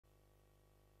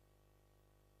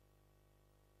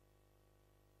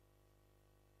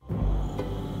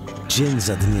Dzień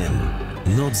za dniem,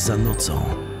 noc za nocą,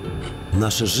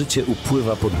 nasze życie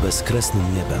upływa pod bezkresnym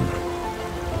niebem.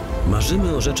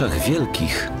 Marzymy o rzeczach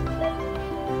wielkich,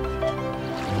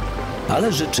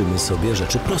 ale życzymy sobie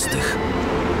rzeczy prostych.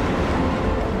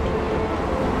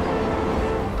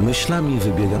 Myślami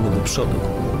wybiegamy do przodu,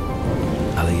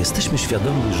 ale jesteśmy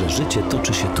świadomi, że życie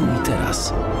toczy się tu i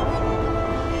teraz.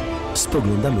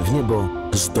 Spoglądamy w niebo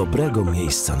z dobrego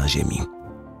miejsca na ziemi.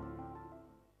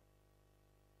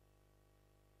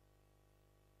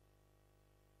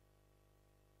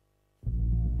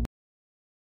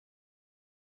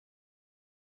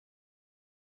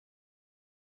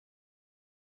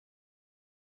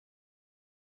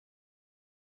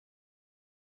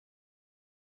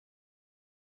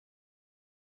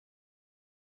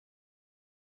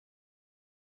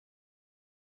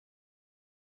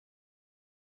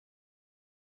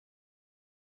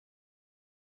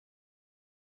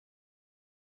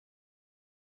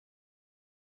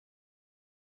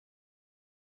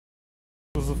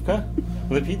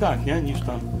 Lepiej tak, nie? Niż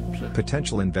tam.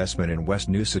 Potential investment in West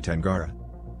Nusa Tenggara.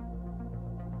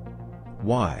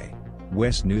 Why?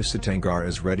 West Nusa Tenggara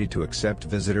is ready to accept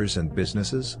visitors and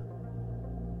businesses?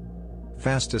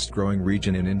 Fastest growing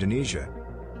region in Indonesia.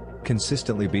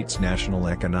 Consistently beats national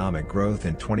economic growth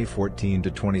in 2014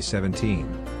 to 2017.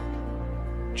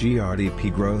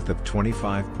 GRDP growth of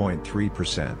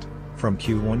 25.3%, from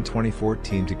Q1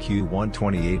 2014 to Q1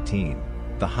 2018,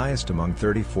 the highest among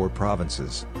 34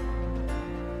 provinces.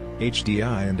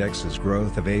 HDI index's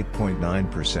growth of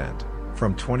 8.9%,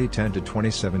 from 2010 to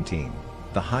 2017,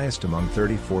 the highest among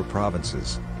 34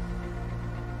 provinces.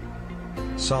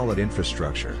 Solid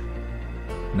infrastructure.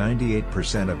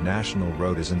 98% of national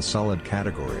road is in solid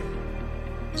category.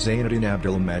 Zainuddin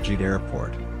Abdulmajid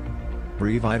Airport.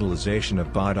 Revitalization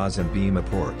of Badaz and Bima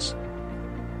ports.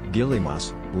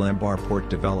 Gilimas, Lembar Port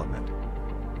Development.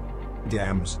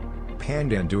 Dams.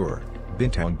 Pandandur,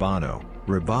 Bintang Bono,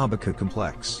 Rababaka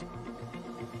Complex.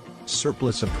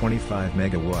 Surplus of 25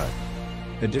 megawatt.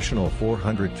 Additional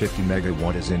 450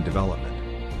 megawatt is in development.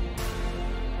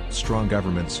 Strong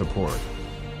government support.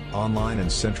 Online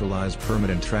and centralized permit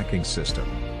and tracking system.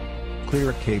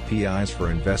 Clear KPIs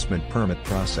for investment permit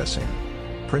processing.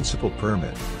 Principal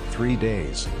permit, 3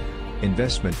 days.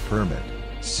 Investment permit,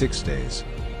 6 days.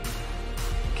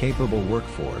 Capable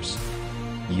workforce.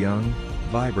 Young,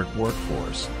 vibrant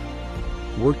workforce.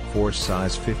 Workforce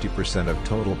size 50% of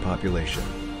total population.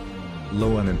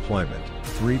 Low unemployment,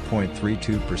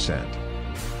 3.32%.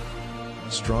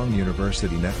 Strong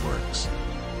university networks.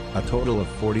 A total of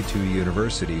 42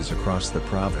 universities across the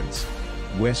province.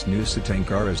 West Nusa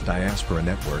Tenggara's diaspora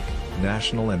network,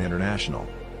 national and international.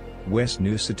 West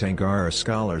Nusa Tenggara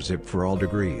scholarship for all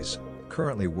degrees,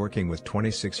 currently working with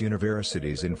 26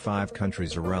 universities in 5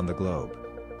 countries around the globe.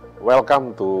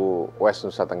 Welcome to West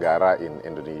Nusa Tenggara in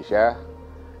Indonesia.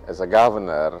 As a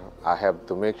governor, I have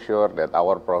to make sure that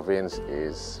our province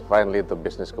is friendly to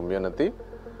business community,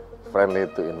 friendly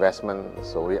to investment,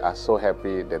 so we are so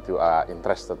happy that you are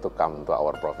interested to come to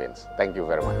our province. Thank you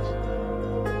very much.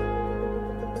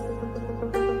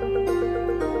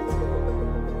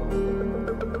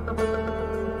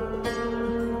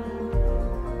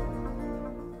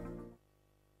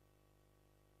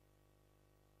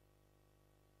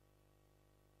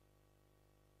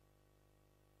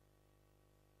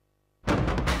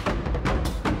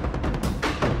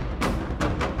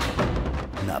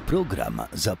 Na program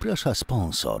zaprasza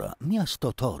sponsor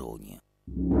Miasto Toruń.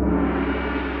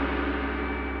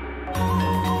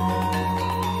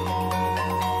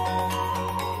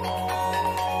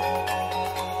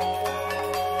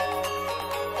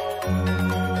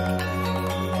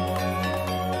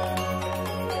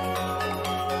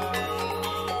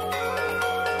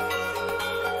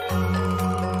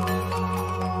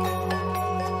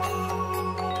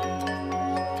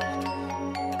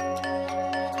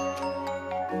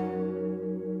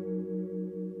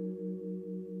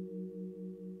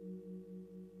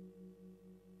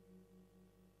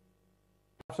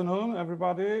 Afternoon,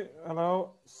 everybody.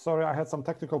 Hello. Sorry, I had some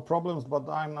technical problems, but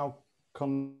I'm now.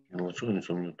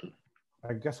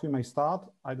 I guess we may start.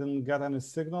 I didn't get any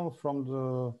signal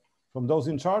from those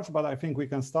in charge, but I think we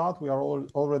can start. We are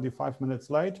already 5 minutes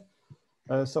late.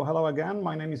 So hello again.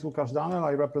 My name is Łukasz Daniel.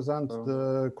 I represent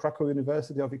the Krakow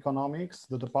University of Economics,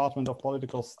 the Department of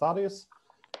Political Studies,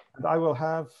 and I will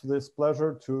have this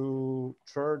pleasure to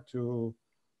chair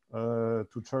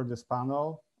this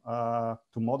panel.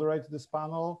 To moderate this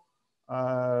panel,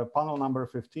 panel number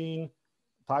 15,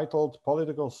 titled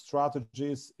Political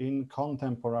Strategies in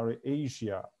Contemporary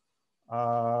Asia.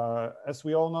 As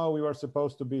we all know, we were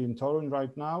supposed to be in Torun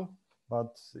right now,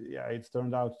 but yeah, it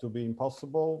turned out to be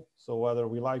impossible. So whether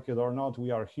we like it or not, we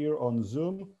are here on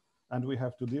Zoom and we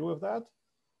have to deal with that.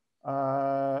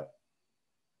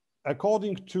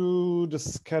 According to the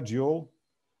schedule,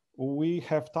 we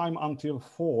have time until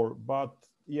 4, but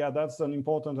yeah, that's an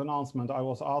important announcement. I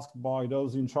was asked by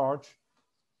those in charge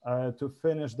to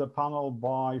finish the panel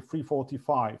by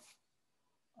 3:45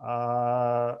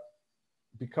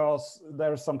 because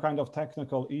there's some kind of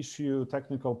technical issue,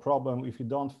 technical problem. If you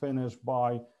don't finish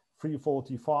by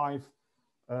 3:45,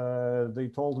 they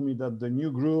told me that the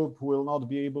new group will not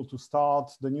be able to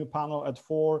start the new panel at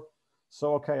 4.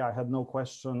 So, okay, I had no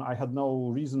question. I had no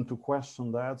reason to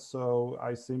question that. So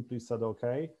I simply said,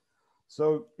 okay.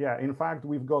 So yeah, in fact,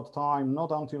 we've got time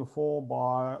not until 4,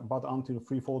 but until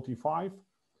 3:45,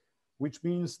 which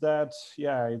means that,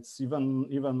 yeah, it's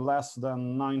even less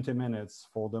than 90 minutes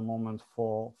for the moment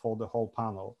for the whole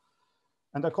panel.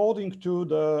 And according to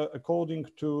the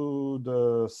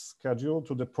schedule,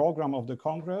 to the program of the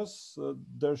Congress,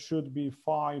 there should be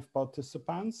 5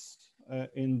 participants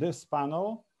in this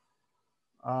panel.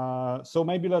 So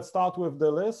maybe let's start with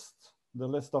the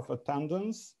list of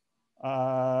attendance.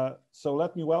 So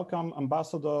let me welcome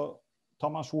Ambassador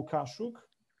Tomasz Łukaszuk,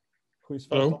 who is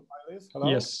first on my list. Hello.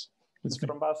 Yes.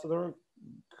 Mr. Ambassador,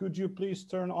 could you please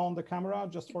turn on the camera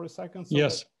just for a second? So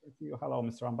yes. Hello,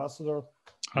 Mr. Ambassador.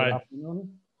 Hi. Good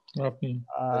afternoon. Good afternoon.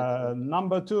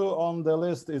 Number 2 on the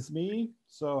list is me.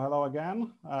 So hello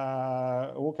again.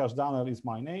 Łukasz Danel is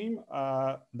my name.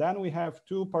 Then we have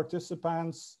 2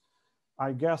 participants,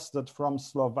 I guess that from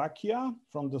Slovakia,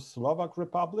 from the Slovak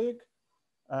Republic,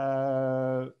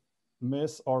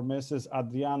 Miss or Mrs.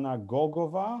 Adriana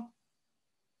Gogova.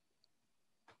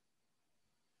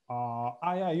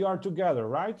 Yeah, you are together,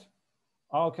 right?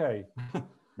 Okay.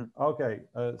 Okay.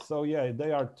 So yeah,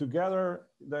 they are together.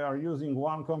 They are using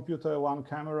one computer, one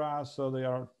camera, so they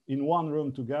are in one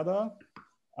room together.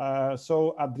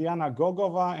 So Adriana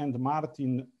Gogova and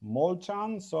Martin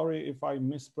Molchan, sorry if I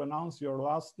mispronounce your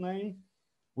last name.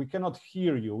 We cannot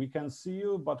hear you. We can see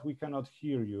you, but we cannot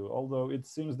hear you. Although it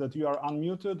seems that you are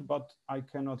unmuted, but I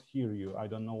cannot hear you. I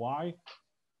don't know why.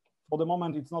 For the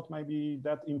moment, it's not maybe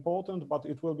that important, but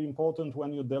it will be important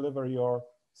when you deliver your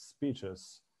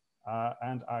speeches.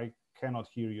 And I cannot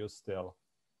hear you still.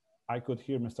 I could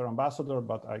hear Mr. Ambassador,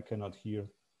 but I cannot hear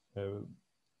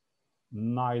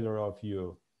neither of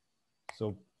you.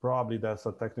 So probably there's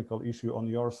a technical issue on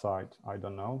your side. I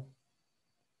don't know.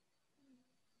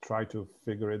 Try to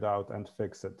figure it out and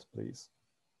fix it, please.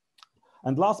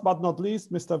 And last but not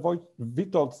least, Mr.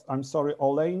 Witold,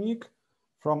 Olejnik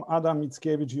from Adam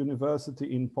Mickiewicz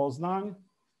University in Poznań.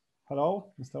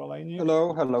 Hello, Mr. Olejnik.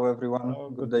 Hello everyone. Hello,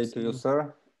 good day to you,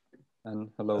 sir. And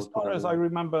hello. As far as I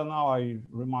remember now, I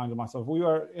remind myself, we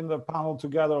were in the panel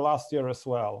together last year as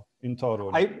well in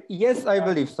Toruń. Yes, I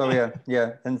believe so,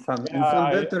 yeah. In some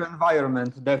better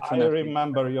environment, definitely. I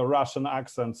remember your Russian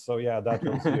accent, so yeah, that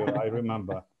was you, I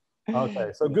remember.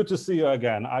 Okay, so good to see you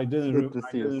again. I didn't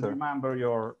remember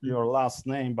your last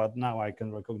name, but now I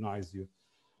can recognize you.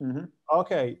 Mm-hmm.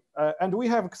 Okay, and we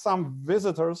have some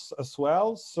visitors as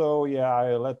well. So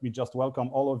yeah, let me just welcome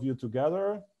all of you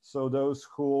together. So those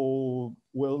who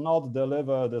will not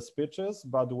deliver the speeches,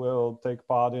 but will take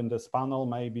part in this panel,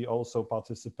 maybe also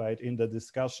participate in the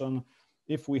discussion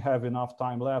if we have enough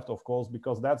time left, of course,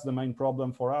 because that's the main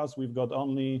problem for us. We've got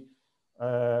only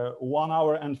 1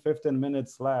 hour and 15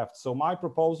 minutes left. So my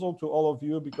proposal to all of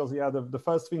you, because yeah, the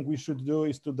first thing we should do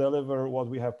is to deliver what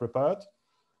we have prepared.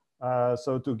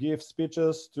 So to give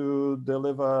speeches, to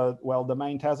deliver, well, the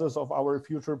main thesis of our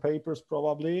future papers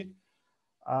probably.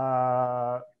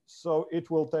 So it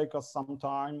will take us some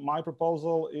time. My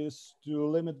proposal is to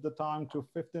limit the time to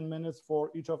 15 minutes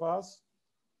for each of us,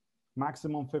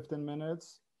 maximum 15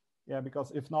 minutes. Yeah,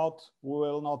 because if not, we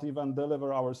will not even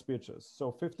deliver our speeches.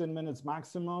 So 15 minutes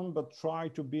maximum, but try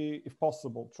to be, if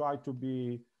possible, try to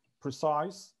be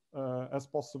precise as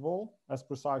possible, as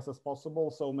precise as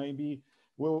possible. So maybe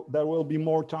there will be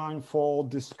more time for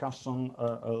discussion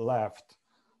left.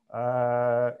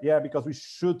 Yeah, because we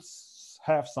should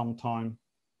have some time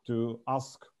to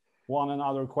ask one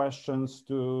another questions,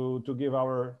 to give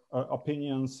our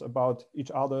opinions about each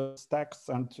other's texts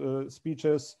and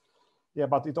speeches. Yeah,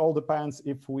 but it all depends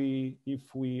if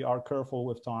we are careful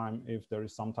with time, if there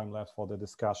is some time left for the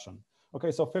discussion.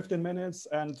 Okay, so 15 minutes,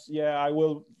 and yeah,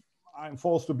 I'm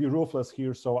forced to be ruthless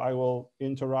here, so I will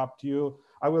interrupt you.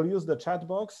 I will use the chat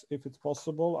box if it's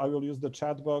possible. I will use the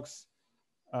chat box.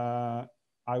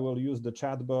 I will use the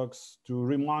chat box to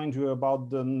remind you about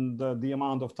the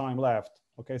amount of time left.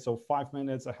 Okay, so 5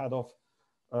 minutes ahead of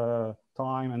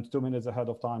time and 2 minutes ahead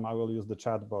of time, I will use the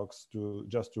chat box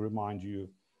just to remind you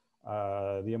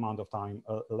the amount of time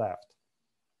left.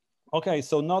 Okay,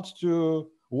 so not to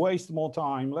waste more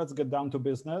time, let's get down to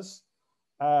business.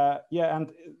 As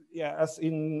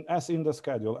in the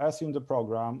schedule, as in the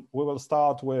program, we will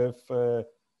start with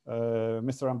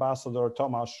Mr. Ambassador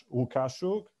Tomasz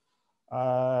Łukaszuk.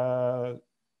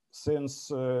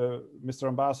 Since Mr.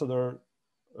 Ambassador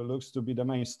looks to be the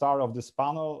main star of this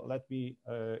panel, let me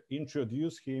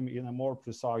introduce him in a more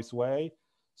precise way.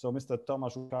 So Mr.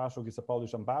 Tomasz Łukaszuk is a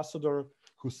Polish ambassador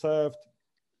who served,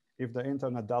 if the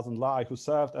internet doesn't lie, who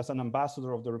served as an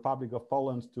ambassador of the Republic of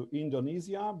Poland to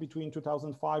Indonesia between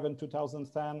 2005 and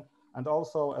 2010, and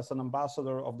also as an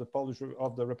ambassador of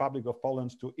the Republic of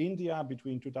Poland to India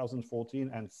between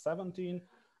 2014 and 2017.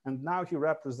 And now he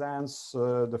represents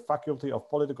the Faculty of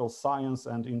Political Science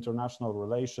and International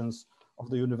Relations of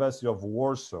the University of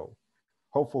Warsaw.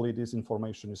 Hopefully this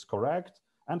information is correct.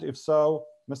 And if so,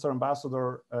 Mr.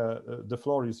 Ambassador, the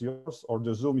floor is yours, or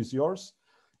the Zoom is yours.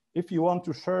 If you want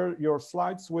to share your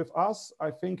slides with us, I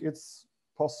think it's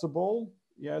possible,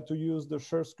 to use the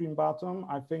share screen button.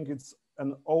 I think it's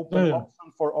an open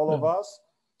option for all of us.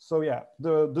 So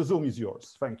the Zoom is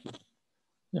yours. Thank you.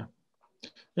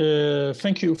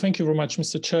 Thank you very much,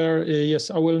 Mr. Chair.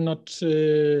 Yes, I will not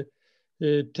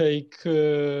take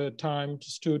time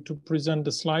just to present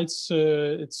the slides.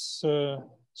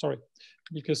 Sorry,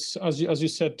 because as you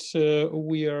said,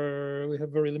 we have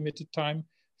very limited time.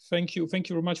 Thank you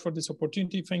very much for this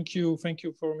opportunity. Thank you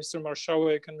for Mr.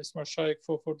 Marszałek and Ms. Marszałek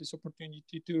for this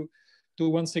opportunity to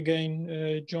once again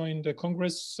join the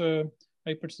Congress.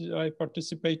 I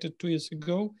participated 2 years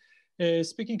ago.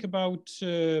 Speaking about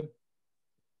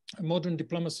modern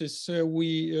diplomacies,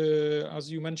 as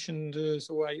you mentioned,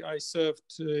 so I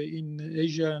served in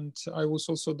Asia, and I was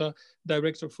also the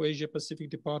director for Asia Pacific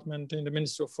Department in the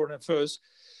Ministry of Foreign Affairs.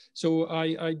 So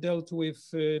I dealt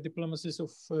with diplomacies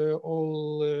of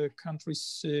all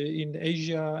countries in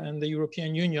Asia and the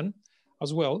European Union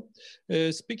as well.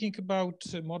 Speaking about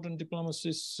modern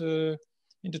diplomacies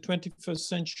in the 21st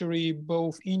century,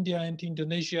 both India and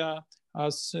Indonesia,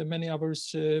 as many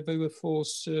others, they were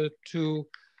forced to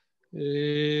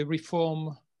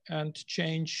reform and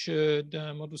change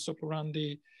the modus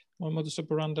operandi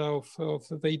of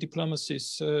their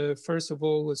diplomacies. First of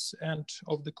all was end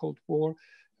of the Cold War.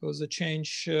 It was a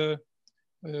change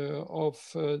of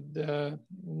the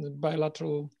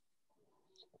bilateral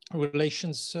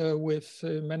relations with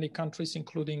many countries,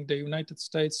 including the United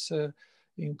States,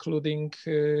 including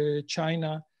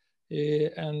China,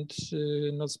 and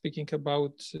not speaking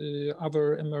about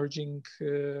other emerging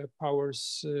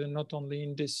powers, not only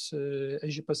in this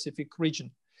Asia-Pacific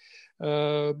region.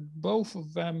 Both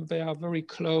of them, they are very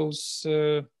close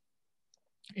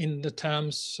in the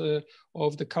terms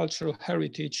of the cultural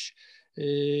heritage,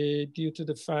 due to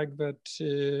the fact that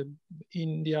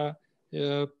India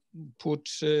put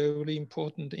really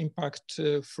important impact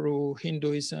through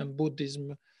Hinduism and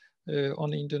Buddhism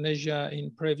on Indonesia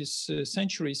in previous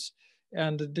centuries.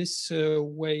 And this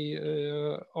way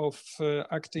of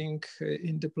acting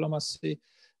in diplomacy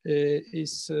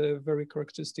is very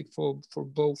characteristic for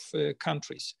both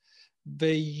countries.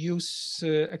 They use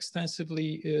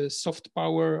extensively soft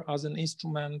power as an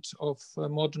instrument of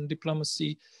modern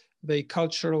diplomacy. The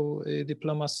cultural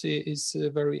diplomacy is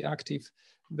very active.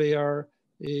 They are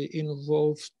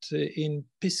involved in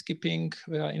peacekeeping.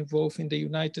 They are involved in the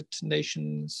United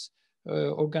Nations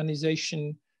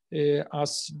organization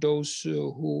as those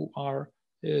who are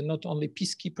not only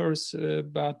peacekeepers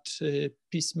but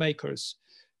peacemakers.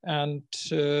 And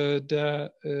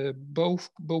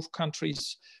both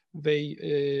countries, they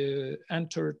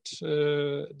entered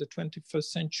the 21st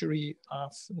century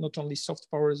of not only soft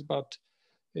powers but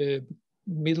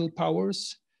middle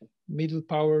powers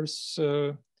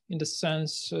in the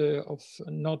sense of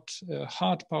not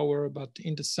hard power, but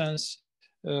in the sense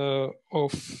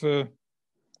of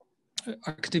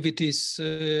activities,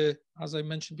 as I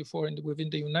mentioned before, within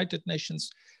the United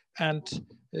Nations, and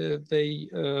they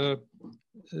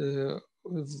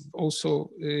also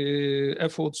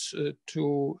efforts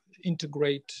to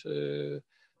integrate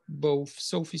both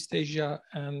Southeast Asia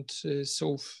and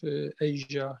South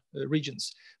Asia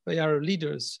regions. They are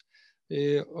leaders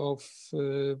of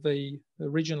the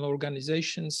regional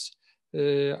organizations.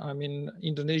 I mean,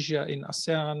 Indonesia in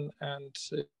ASEAN and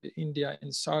India in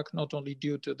SAARC, not only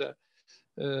due to the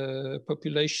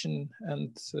population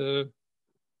and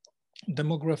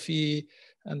demography,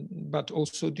 but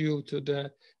also due to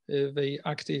the very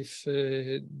active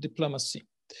diplomacy.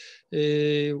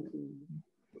 They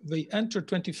entered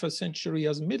 21st century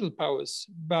as middle powers,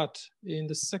 but in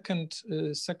the second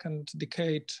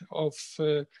decade of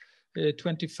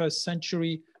 21st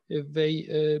century,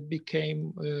 they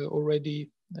became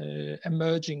already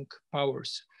emerging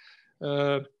powers.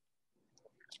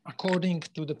 According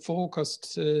to the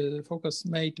focus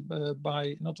made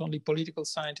by not only political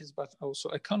scientists but also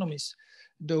economists,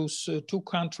 those two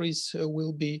countries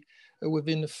will be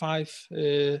within the 5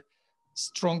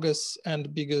 strongest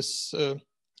and biggest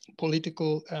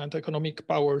political and economic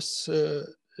powers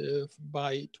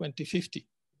by 2050.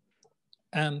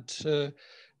 And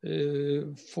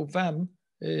for them,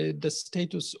 the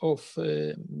status of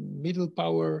middle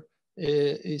power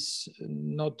is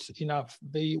not enough.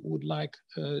 They would like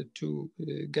to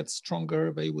get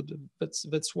stronger. They would.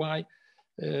 That's why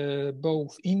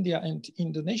both India and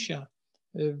Indonesia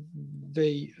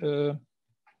they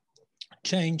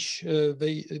change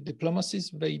their diplomacies.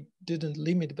 They didn't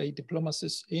limit their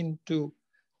diplomacies into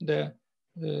the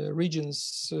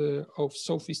regions of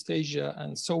Southeast Asia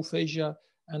and South Asia,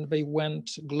 and they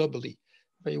went globally.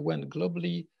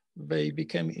 They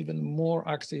became even more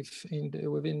active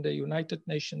within the United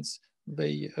Nations.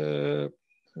 They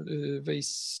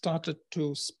started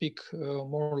to speak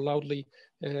more loudly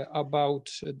about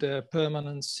the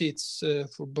permanent seats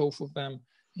for both of them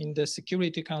in the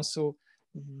Security Council.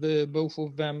 Both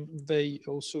of them, they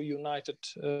also united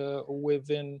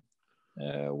within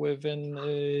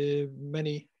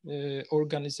many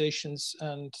organizations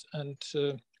and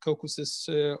caucuses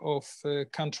of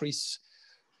countries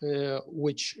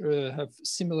which have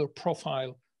similar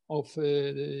profile of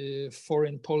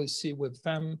foreign policy with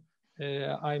them.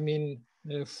 I mean,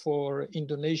 for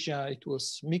Indonesia, it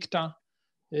was MIKTA,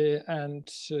 and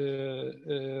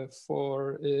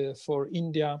for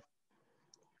India,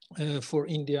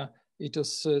 it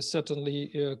was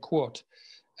certainly Quad.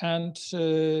 And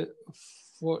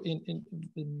for in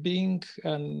being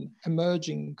an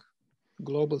emerging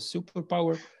global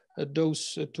superpower,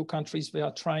 those two countries, they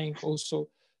are trying also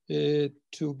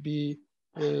to be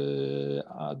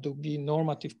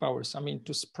normative powers. I mean,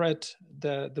 to spread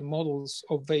the models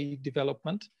of their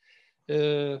development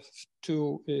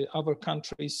to other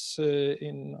countries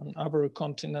on other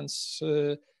continents.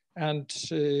 And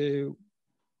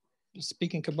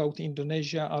speaking about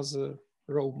Indonesia as a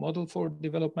role model for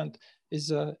development,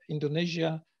 is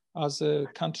Indonesia as a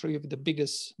country with the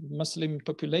biggest Muslim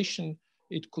population.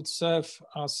 It could serve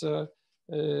as a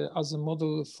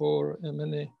model for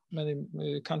many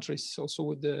countries, also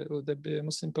with the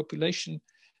Muslim population,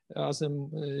 as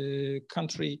a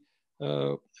country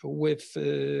with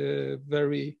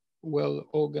very well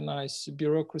organized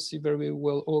bureaucracy, very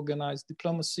well organized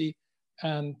diplomacy,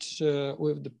 and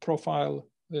with the profile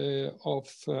of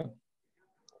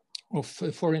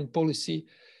foreign policy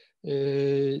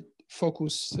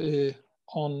focus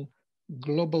on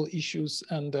global issues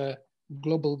and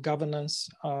global governance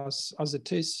as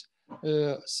it is,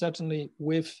 certainly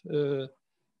with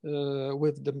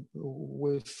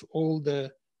all the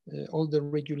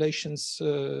regulations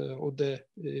or the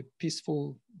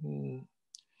peaceful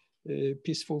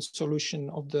solution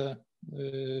of the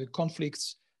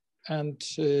conflicts and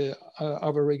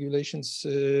other regulations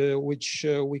which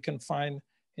we can find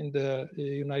in the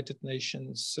United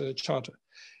Nations Charter.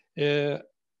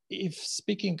 If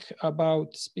speaking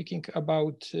about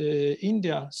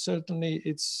India, certainly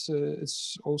it's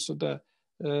also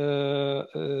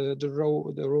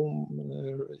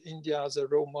India as a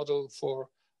role model for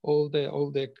all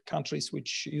the countries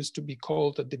which used to be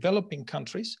called the developing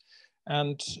countries,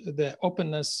 and the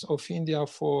openness of India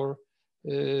for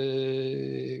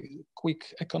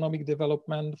quick economic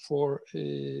development, for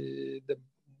the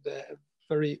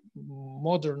very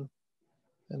modern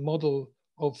model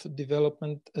of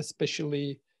development,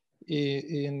 especially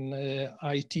in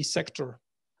IT sector.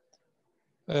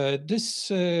 This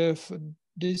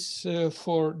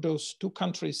for those two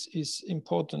countries is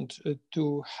important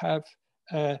to have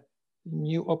a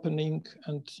new opening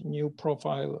and new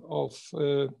profile of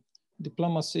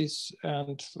diplomacies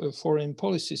and foreign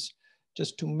policies,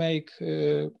 just to make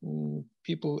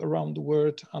people around the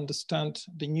world understand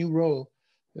the new role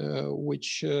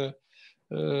which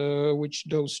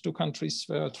those two countries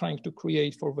were trying to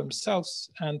create for themselves,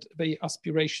 and their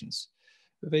aspirations.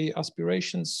 Their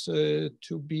aspirations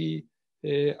to be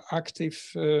active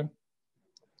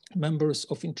members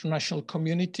of international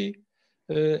community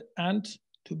and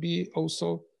to be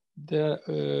also the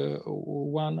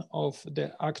one of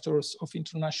the actors of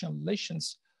international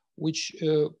relations, which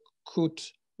could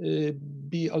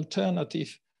be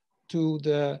alternative to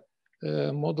the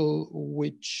model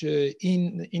which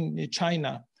in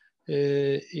China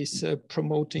is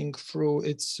promoting through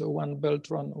its One Belt,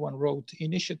 One Road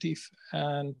initiative,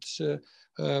 and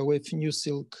with New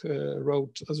Silk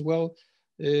Road as well.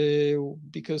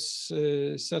 because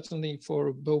certainly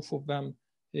for both of them,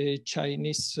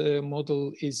 Chinese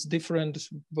model is different.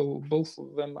 Both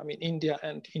of them, I mean, India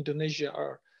and Indonesia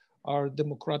are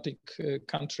democratic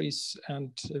countries,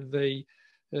 and they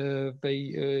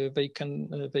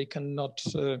cannot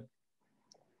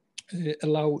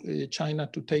allow China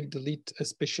to take the lead,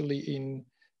 especially in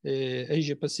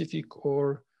Asia Pacific,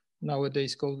 or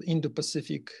nowadays called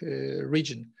Indo-Pacific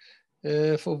region.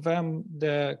 For them,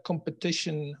 the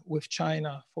competition with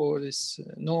China for this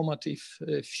normative,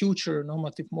 future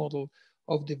normative model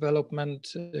of development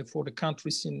for the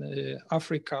countries in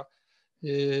Africa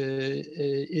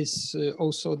is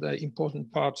also the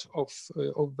important part of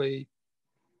the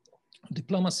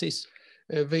diplomacies.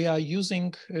 They are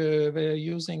using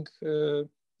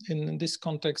in this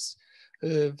context,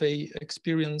 they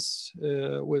experience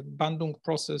with Bandung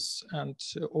process and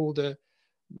all the,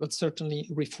 but certainly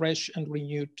refresh and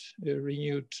renewed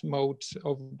mode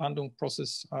of Bandung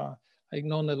process, like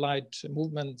non-aligned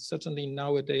movement. Certainly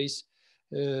nowadays,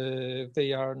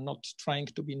 they are not trying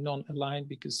to be non-aligned,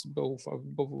 because both of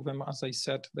them, as I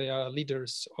said, they are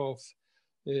leaders of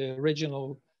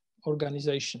regional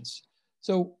organizations.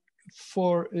 So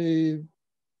for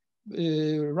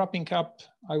wrapping up,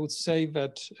 I would say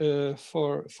that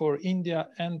for India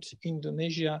and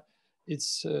Indonesia,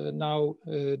 it's now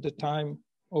the time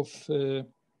of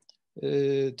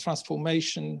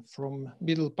transformation from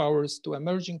middle powers to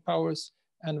emerging powers,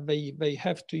 and they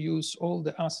have to use all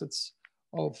the assets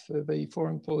of the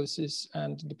foreign policies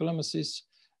and diplomacies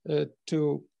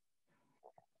to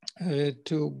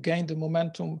gain the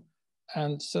momentum,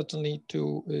 and certainly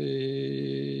to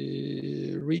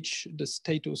reach the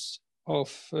status of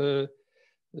the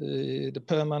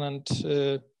permanent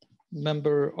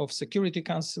member of Security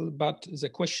Council. But the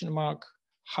question mark,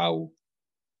 how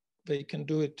they can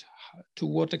do it, to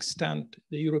what extent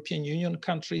the European Union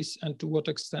countries, and to what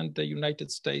extent the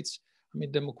United States, I mean,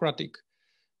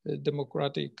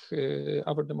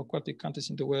 other democratic countries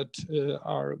in the world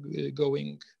are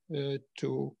going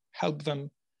to help them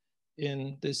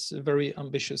in this very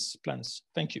ambitious plans.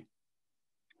 Thank you.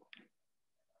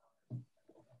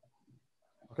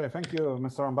 Okay, thank you,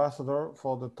 Mr. Ambassador,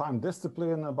 for the time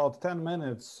discipline, about 10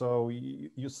 minutes. So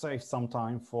you save some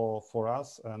time for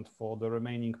us and for the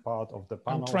remaining part of the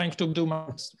panel. I'm trying to do my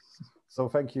best. So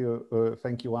thank you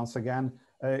once again.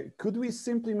 Could we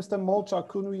simply, Mr. Molcha,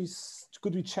 could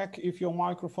we check if your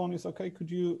microphone is okay? Could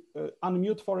you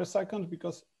unmute for a second?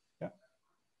 Because, yeah.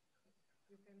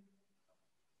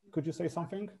 Could you say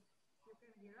something?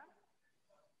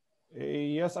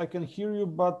 Yes, I can hear you,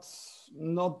 but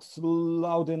not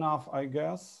loud enough, I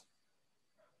guess.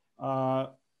 Yeah,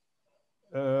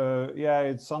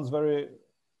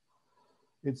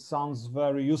 you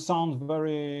sound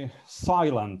very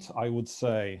silent, I would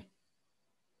say.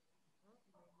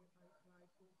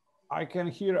 I can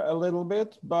hear a little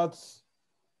bit, but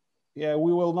yeah,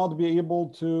 we will not be able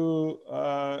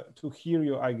to hear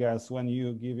you, I guess, when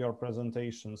you give your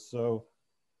presentation. So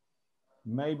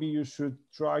maybe you should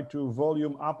try to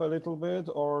volume up a little bit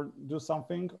or do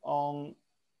something on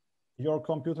your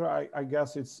computer. I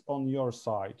guess it's on your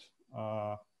side.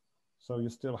 So you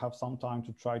still have some time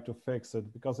to try to fix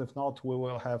it, because if not, we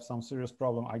will have some serious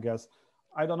problem, I guess.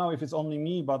 I don't know if it's only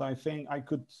me, but I think I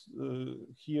could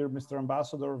hear Mr.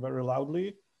 Ambassador very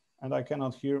loudly, and I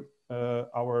cannot hear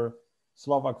our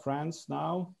Slovak friends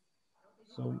now.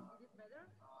 So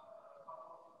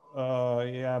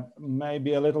yeah,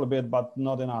 maybe a little bit, but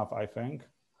not enough, I think.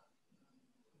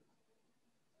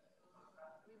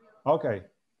 Okay,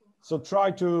 so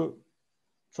try to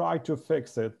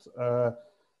fix it.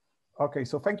 Okay,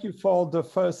 so thank you for the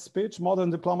first speech,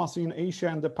 Modern Diplomacy in Asia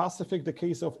and the Pacific, the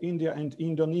Case of India and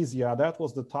Indonesia. That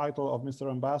was the title of Mr.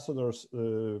 Ambassador's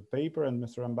paper and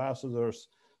Mr. Ambassador's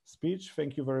speech.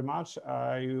 Thank you very much.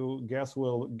 I guess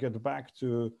we'll get back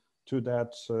to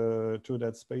that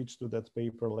speech, to that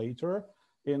paper later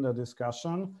in the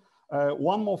discussion.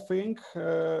 One more thing,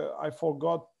 I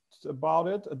forgot about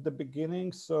it at the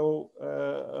beginning. So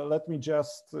let me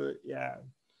just,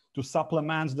 to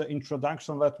supplement the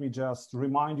introduction, let me just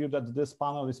remind you that this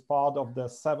panel is part of the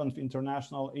 7th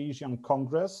International Asian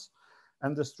Congress,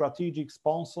 and the strategic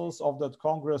sponsors of that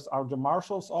Congress are the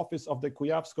Marshal's Office of the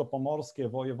Kujawsko-Pomorskie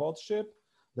Voivodeship,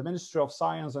 the Ministry of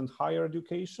Science and Higher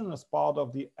Education as part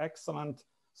of the Excellent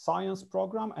Science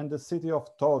Program, and the city of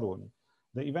Toruń.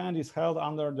 The event is held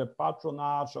under the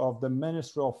patronage of the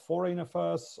Ministry of Foreign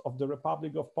Affairs of the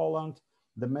Republic of Poland,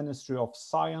 the Ministry of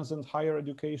Science and Higher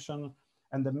Education,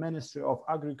 and the Ministry of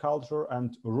Agriculture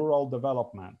and Rural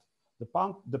Development.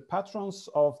 The patrons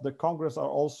of the Congress are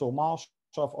also Marshal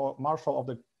Marshal of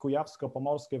the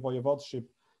Kujawsko-Pomorskie Wojewodship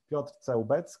Piotr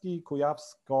Cełbecki,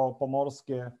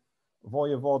 Kujawsko-Pomorskie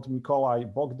Wojewod Mikołaj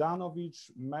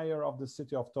Bogdanowicz, Mayor of the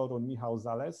City of Toruń Michał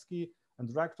Zaleski,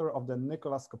 and Rector of the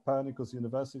Nicholas Copernicus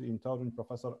University in Toruń,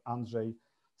 Professor Andrzej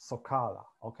Sokala.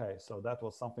 Okay, so that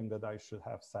was something that I should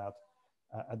have said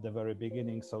at the very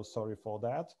beginning, so sorry for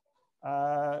that.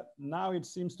 Now it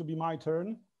seems to be my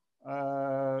turn.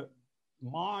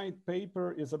 My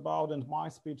paper is about, and my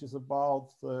speech is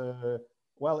about,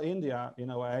 well, India in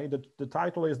a way. The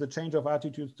title is The Change of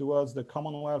Attitude Towards the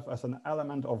Commonwealth as an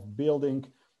Element of Building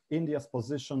India's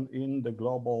Position in the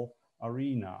Global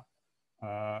Arena.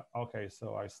 Okay,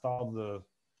 so I start the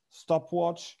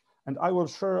stopwatch, and I will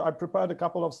share, I prepared a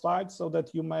couple of slides so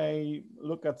that you may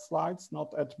look at slides,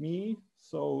 not at me,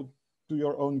 so to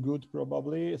your own good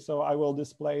probably. So I will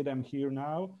display them here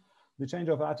now. The change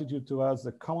of attitude towards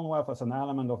the Commonwealth as an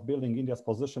element of building India's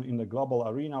position in the global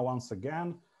arena once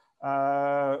again.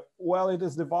 Well, it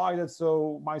is divided,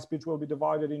 so my speech will be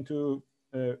divided into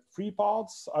 3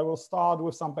 parts. I will start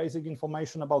with some basic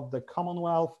information about the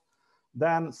Commonwealth,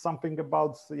 then something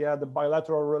about the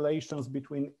bilateral relations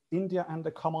between India and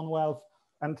the Commonwealth,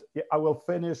 and I will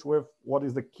finish with what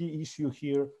is the key issue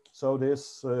here. So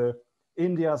this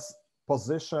India's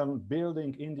position,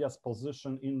 building India's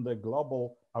position in the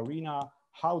global arena,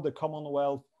 how the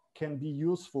Commonwealth can be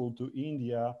useful to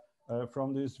India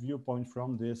from this viewpoint,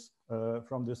 from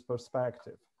this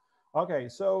perspective. Okay,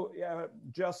 so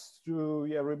just to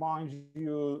remind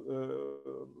you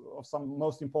of some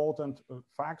most important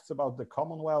facts about the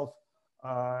Commonwealth.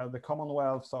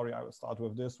 Sorry, I will start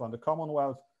with this one. The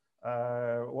Commonwealth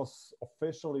was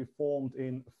officially formed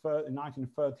in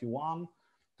 1931,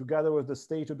 together with the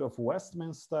Statute of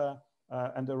Westminster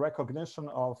and the recognition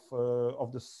of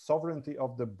the sovereignty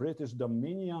of the British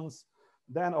dominions.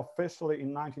 Then officially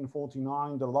in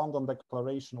 1949, the London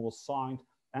Declaration was signed,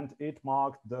 and it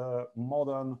marked the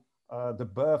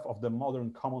birth of the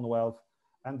modern Commonwealth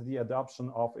and the adoption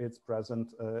of its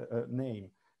present name.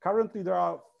 Currently, there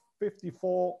are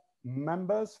 54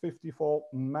 member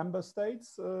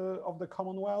states of the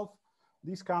Commonwealth.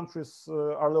 These countries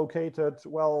are located,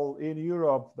 well, in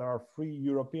Europe. There are 3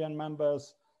 European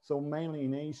members, so mainly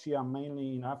in Asia,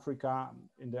 mainly in Africa,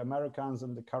 in the Americas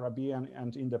and the Caribbean,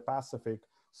 and in the Pacific.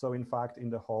 So in fact, in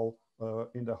the whole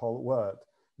world.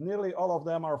 Nearly all of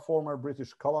them are former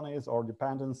British colonies or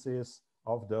dependencies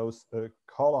of those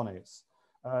colonies.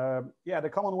 The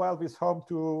Commonwealth is home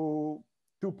to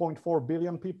 2.4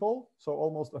 billion people, so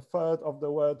almost a third of the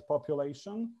world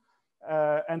population,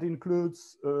 and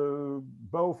includes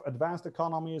both advanced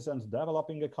economies and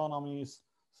developing economies,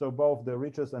 so both the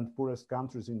richest and poorest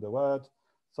countries in the world.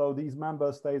 So these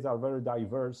member states are very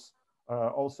diverse,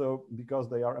 also because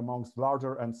they are amongst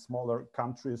larger and smaller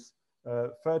countries.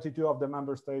 32 of the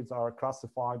member states are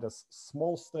classified as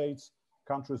small states,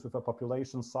 countries with a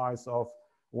population size of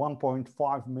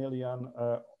 1.5 million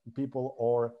people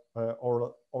or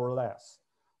less.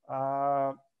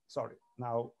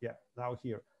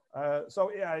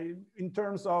 In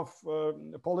terms of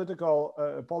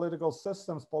political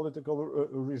systems, political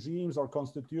regimes or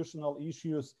constitutional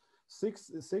issues,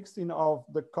 16 of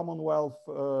the Commonwealth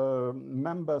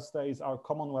member states are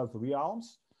Commonwealth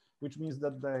realms, which means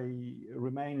that they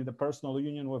remain in the personal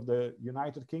union with the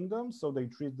United Kingdom. So they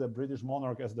treat the British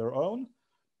monarch as their own.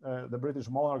 The British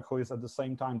monarch, who is at the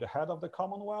same time the head of the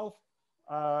Commonwealth.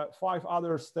 5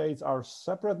 other states are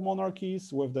separate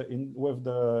monarchies with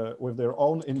their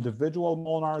own individual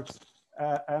monarchs,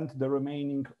 and the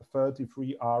remaining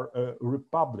 33 are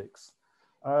republics.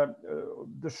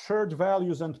 The shared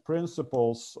values and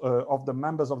principles of the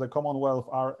members of the Commonwealth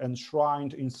are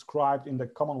inscribed in the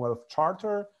Commonwealth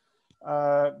Charter.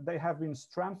 They have been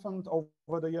strengthened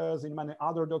over the years in many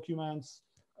other documents,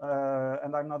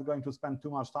 and I'm not going to spend too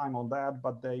much time on that,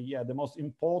 but the most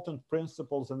important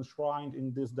principles enshrined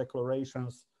in these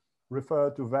declarations refer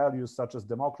to values such as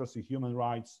democracy, human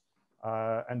rights,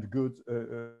 and good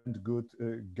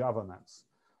governance.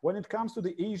 When it comes to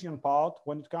the Asian part,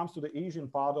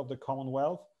 of the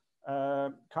Commonwealth,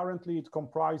 currently it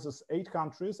comprises 8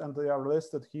 countries, and they are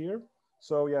listed here.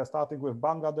 So starting with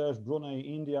Bangladesh, Brunei,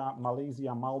 India,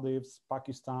 Malaysia, Maldives,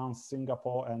 Pakistan,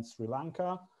 Singapore, and Sri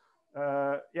Lanka.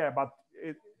 But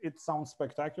it sounds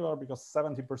spectacular because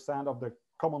 70% of the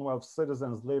Commonwealth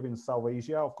citizens live in South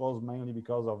Asia, of course, mainly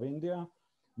because of India.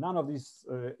 None of these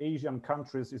Asian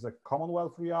countries is a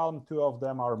Commonwealth realm. 2 of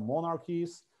them are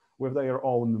monarchies with their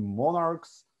own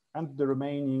monarchs, and the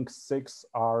remaining 6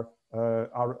 are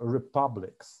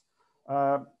republics.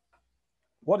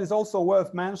 What is also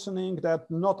worth mentioning that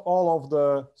not all of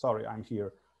the,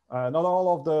 Not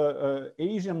all of the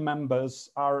Asian members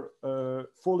are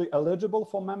fully eligible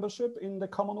for membership in the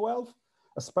Commonwealth,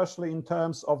 especially in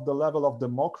terms of the level of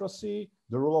democracy,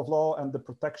 the rule of law, and the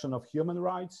protection of human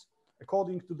rights.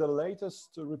 According to the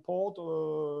latest report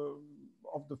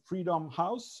of the Freedom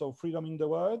House, so Freedom in the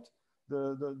World,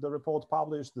 the report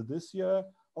published this year,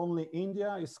 only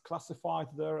India is classified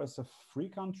there as a free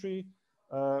country.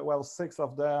 Well, 6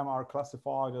 of them are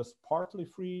classified as partly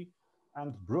free,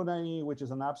 and Brunei, which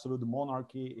is an absolute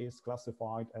monarchy, is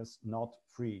classified as not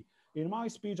free. In my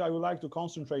speech, I would like to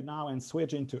concentrate now and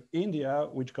switch into India,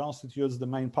 which constitutes the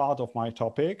main part of my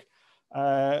topic.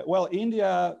 Well,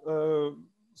 India,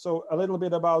 so a little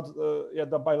bit about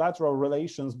the bilateral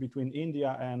relations between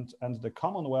India and the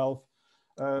Commonwealth.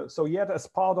 So yet as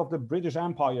part of the British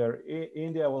Empire,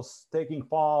 India was taking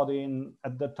part in,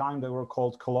 at that time they were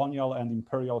called colonial and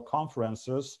imperial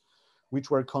conferences, which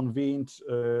were convened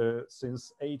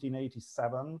since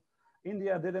 1887.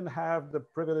 India didn't have the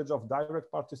privilege of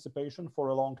direct participation for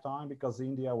a long time because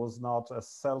India was not a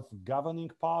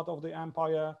self-governing part of the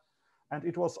empire. And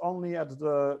it was only at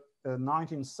the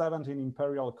 1917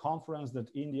 Imperial Conference that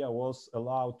India was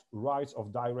allowed rights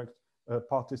of direct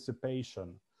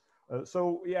participation.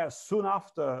 So yeah, soon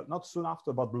after, not soon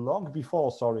after, but long before,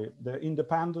 sorry, the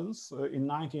independence in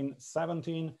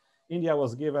 1917, India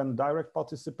was given direct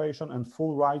participation and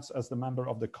full rights as the member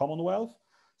of the Commonwealth.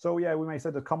 So yeah, we may say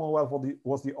the Commonwealth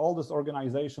was the oldest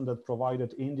organization that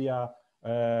provided India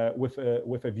with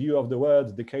a view of the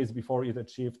world decades before it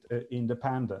achieved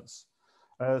independence.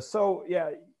 So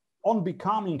yeah, on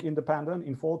becoming independent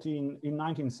in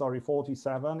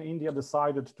 1947, India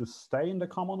decided to stay in the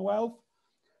Commonwealth.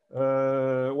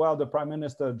 Well, the Prime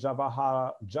Minister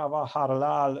Jawaharlal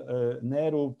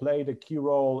Nehru played a key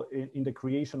role in the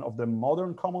creation of the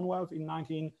modern Commonwealth in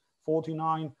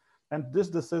 1949. And this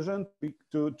decision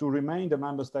to remain the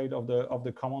member state of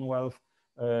the Commonwealth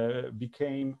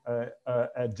became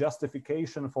a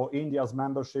justification for India's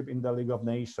membership in the League of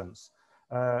Nations.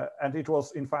 And it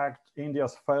was, in fact,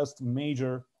 India's first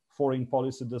major foreign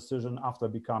policy decision after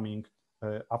becoming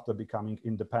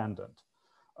independent.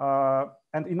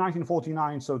 And in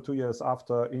 1949, so 2 years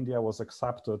after, India was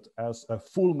accepted as a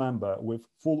full member with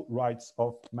full rights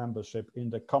of membership in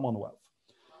the Commonwealth.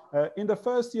 In the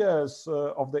first years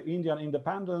of the Indian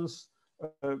independence,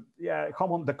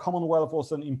 the Commonwealth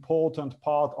was an important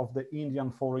part of the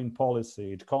Indian foreign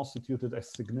policy. It constituted a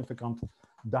significant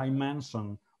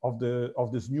dimension of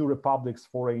this new republic's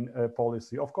foreign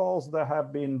policy. Of course, there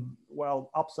have been, well,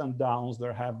 ups and downs.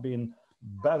 There have been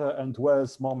better and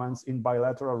worse moments in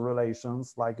bilateral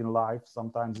relations, like in life.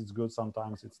 Sometimes it's good,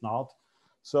 sometimes it's not.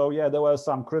 So yeah, there were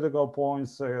some critical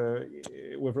points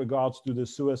with regards to the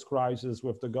Suez crisis,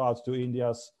 with regards to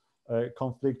India's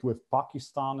conflict with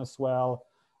Pakistan as well.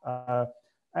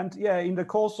 And yeah, in the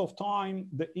course of time,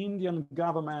 the Indian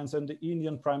governments and the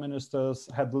Indian prime ministers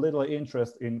had little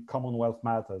interest in Commonwealth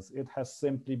matters. It has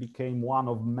simply become one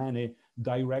of many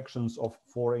directions of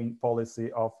foreign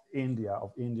policy of India,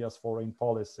 of India's foreign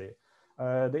policy.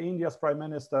 The India's prime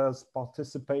ministers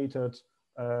participated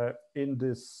in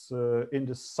this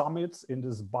summits, in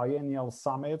these biennial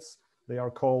summits. They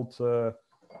are called,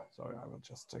 sorry, I will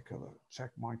just take a look,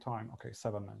 check my time. Okay,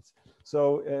 7 minutes.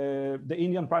 So the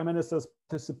Indian prime ministers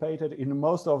participated in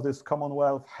most of these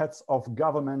Commonwealth heads of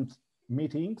government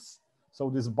meetings, so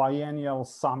these biennial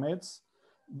summits.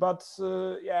 But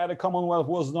yeah, the Commonwealth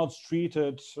was not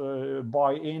treated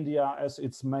by India as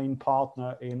its main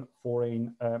partner in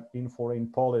foreign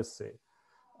policy.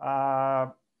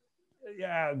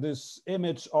 Yeah, this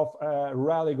image of a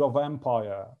relic of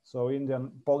empire. So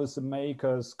Indian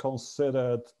policymakers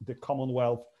considered the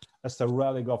Commonwealth as a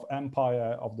relic of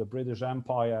empire, of the British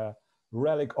Empire,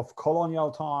 relic of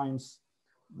colonial times,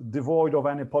 devoid of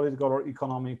any political or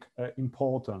economic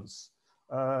importance.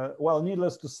 Well,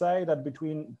 needless to say that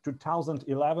between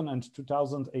 2011 and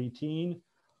 2018,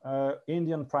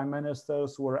 Indian prime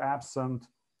ministers were absent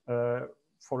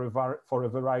for a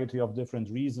variety of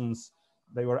different reasons.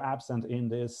 They were absent in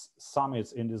these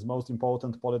summits, in these most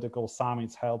important political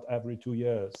summits held every 2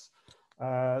 years.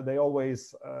 They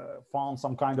always found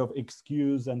some kind of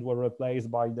excuse and were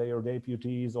replaced by their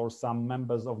deputies or some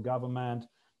members of government.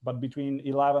 But between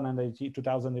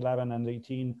 2011 and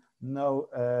 18, no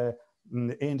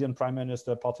Indian prime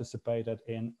minister participated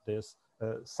in these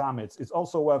summits. It's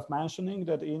also worth mentioning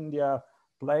that India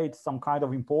played some kind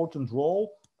of important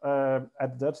role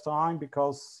at that time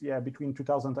because, yeah, between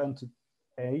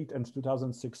 2008 and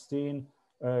 2016,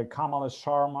 Kamala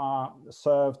Sharma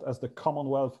served as the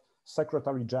Commonwealth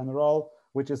Secretary General,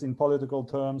 which is in political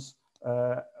terms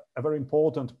a very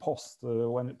important post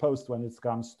when it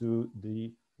comes to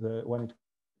the when it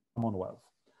Commonwealth.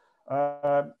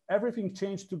 Everything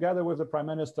changed together with the Prime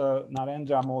Minister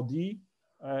Narendra Modi.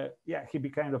 Yeah, he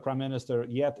became the Prime Minister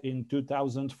yet in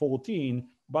 2014,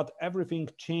 but everything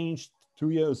changed 2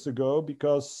 years ago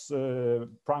because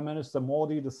Prime Minister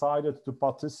Modi decided to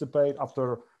participate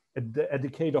after a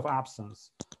decade of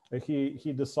absence.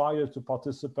 He decided to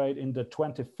participate in the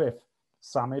 25th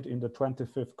summit, in the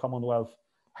 25th Commonwealth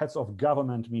Heads of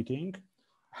Government meeting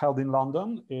held in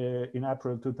London in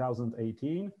April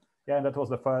 2018. Yeah, and that was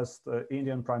the first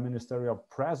Indian prime ministerial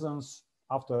presence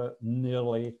after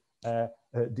nearly a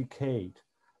decade.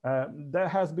 There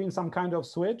has been some kind of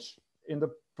switch in the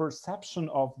perception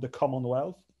of the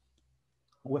Commonwealth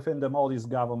within the Modi's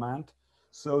government.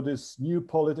 So this new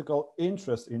political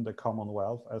interest in the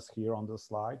Commonwealth, as here on the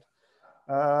slide,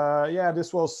 yeah,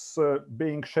 this was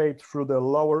being shaped through the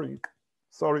lowering,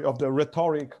 of the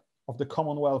rhetoric of the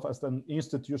Commonwealth as an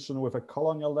institution with a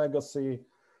colonial legacy,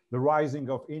 the rising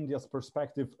of India's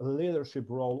perspective leadership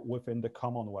role within the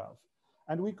Commonwealth.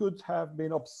 And we could have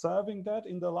been observing that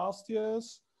in the last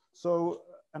years. So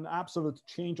an absolute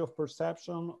change of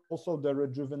perception, also the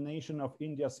rejuvenation of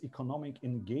India's economic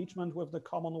engagement with the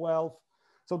Commonwealth.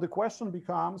 So the question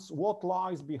becomes, what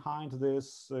lies behind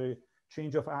this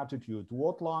change of attitude?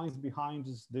 What lies behind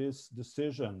this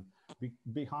decision,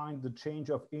 behind the change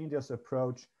of India's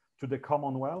approach to the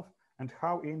Commonwealth, and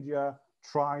how India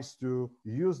tries to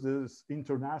use this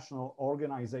international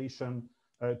organization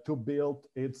to build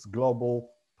its global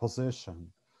position.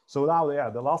 So now, yeah,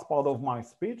 the last part of my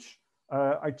speech,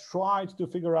 I tried to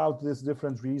figure out these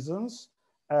different reasons,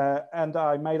 and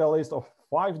I made a list of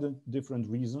 5 different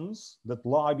reasons that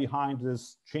lie behind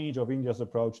this change of India's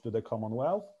approach to the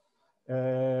Commonwealth.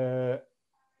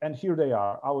 And here they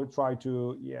are. I will try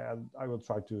to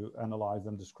analyze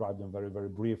and describe them very, very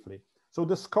briefly. So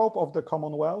the scope of the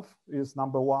Commonwealth is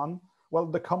number 1. Well,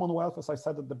 the Commonwealth, as I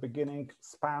said at the beginning,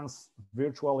 spans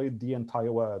virtually the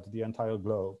entire world, the entire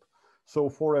globe. So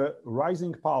for a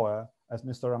rising power, as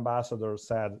Mr. Ambassador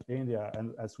said, India,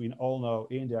 and as we all know,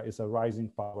 India is a rising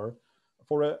power.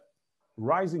 For a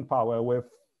rising power with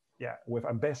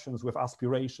ambitions, with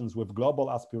aspirations, with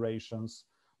global aspirations,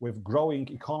 with growing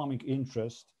economic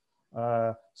interest,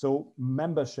 so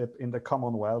membership in the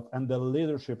Commonwealth and the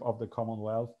leadership of the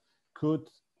Commonwealth could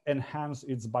enhance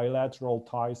its bilateral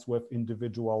ties with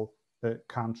individual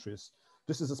countries.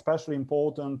 This is especially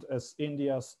important as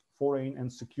India's foreign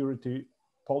and security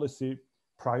policy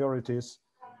priorities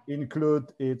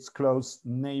include its close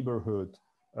neighborhood,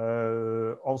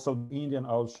 also the Indian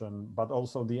Ocean, but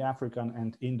also the African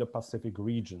and Indo-Pacific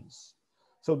regions.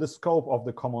 So the scope of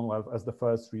the Commonwealth as the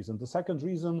first reason. The second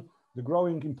reason, the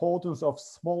growing importance of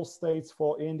small states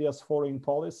for India's foreign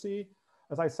policy.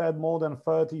 As I said, more than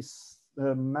 30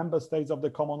 member states of the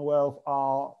Commonwealth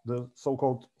are the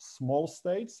so-called small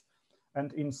states.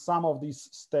 And in some of these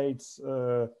states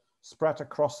spread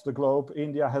across the globe,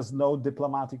 India has no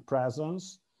diplomatic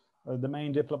presence. The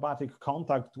main diplomatic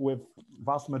contact with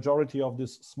vast majority of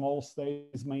these small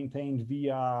states is maintained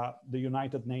via the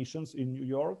United Nations in New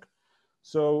York.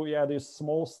 So yeah, these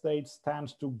small states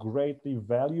tend to greatly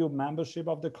value membership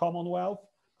of the Commonwealth.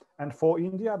 And for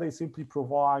India, they simply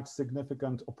provide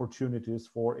significant opportunities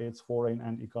for its foreign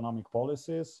and economic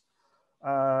policies.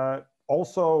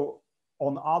 Also,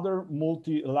 on other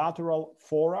multilateral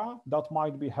fora that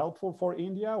might be helpful for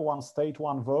India, one state,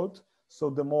 one vote. So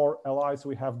the more allies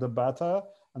we have, the better.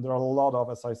 And there are a lot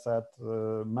of, as I said,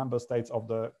 member states of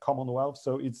the Commonwealth.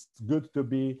 So it's good to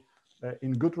be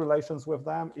in good relations with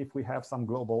them if we have some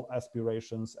global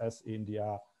aspirations as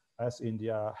India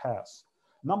has.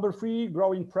 Number 3,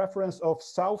 growing preference of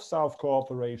South-South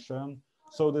cooperation.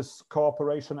 So this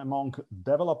cooperation among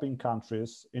developing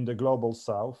countries in the global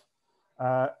South.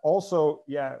 Also,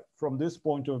 yeah, from this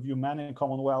point of view, many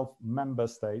Commonwealth member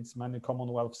states, many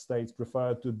Commonwealth states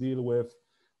prefer to deal with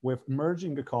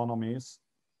emerging economies,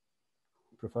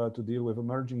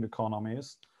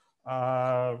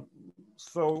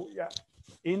 So yeah,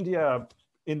 India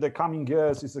in the coming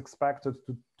years is expected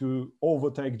to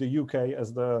overtake the UK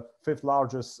as the 5th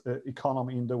largest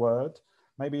economy in the world.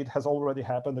 Maybe it has already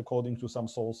happened according to some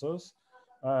sources.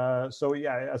 So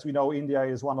yeah, as we know, India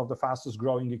is one of the fastest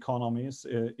growing economies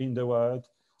in the world.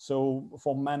 So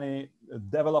for many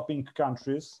developing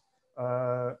countries,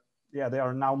 yeah, they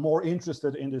are now more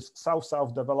interested in this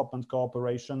South-South development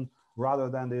cooperation rather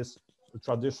than this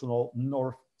traditional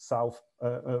North-South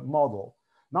model.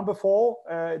 Number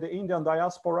 4, the Indian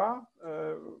diaspora.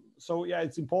 So yeah,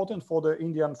 it's important for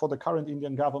the current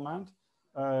Indian government,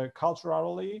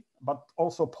 culturally, but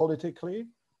also politically,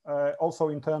 also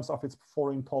in terms of its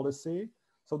foreign policy.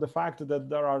 So the fact that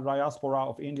there are diaspora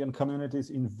of Indian communities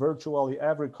in virtually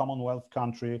every Commonwealth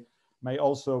country may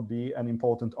also be an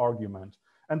important argument.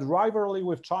 And rivalry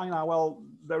with China, well,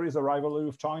 there is a rivalry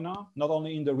with China, not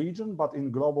only in the region, but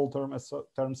in global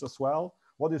terms as well.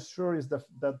 What is sure is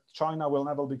that China will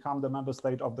never become the member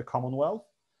state of the Commonwealth.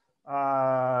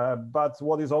 But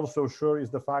what is also sure is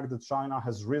the fact that China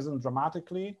has risen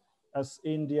dramatically as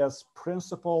India's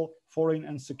principal foreign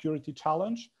and security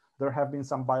challenge. There have been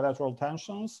some bilateral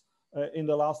tensions in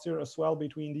the last year as well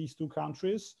between these two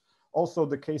countries. Also,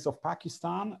 the case of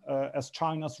Pakistan as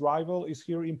China's rival is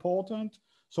here important.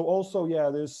 So also, yeah,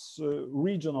 this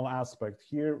regional aspect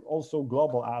here, also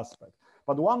global aspect.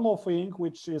 But one more thing,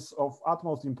 which is of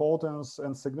utmost importance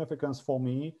and significance for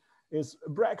me, is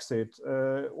Brexit.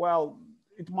 Well,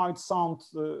 it might sound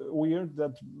weird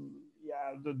that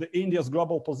the India's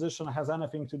global position has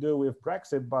anything to do with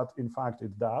Brexit, but in fact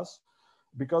it does.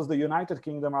 Because the United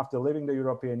Kingdom, after leaving the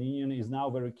European Union, is now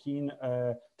very keen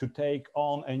to take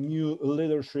on a new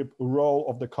leadership role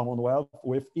of the Commonwealth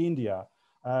with India.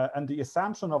 And the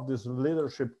assumption of this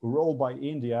leadership role by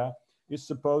India is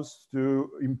supposed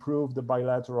to improve the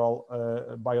bilateral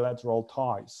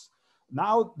ties.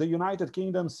 Now, the United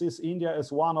Kingdom sees India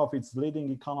as one of its leading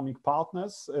economic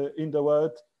partners in the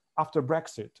world after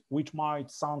Brexit, which might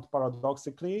sound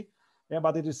paradoxically. Yeah,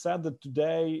 but it is said that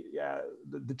today,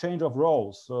 the change of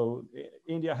roles. So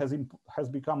India has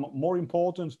become more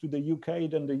important to the UK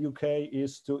than the UK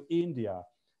is to India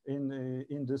in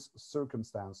these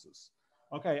circumstances.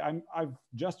 Okay, I've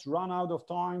just run out of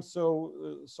time, so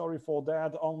sorry for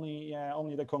that. Only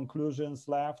the conclusions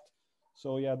left.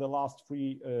 So yeah, the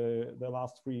three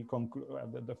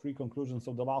conclusions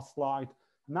of the last slide.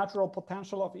 Natural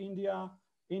potential of India.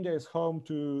 India is home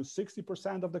to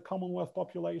 60% of the Commonwealth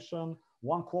population.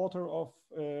 1/4 of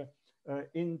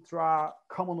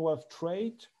intra-Commonwealth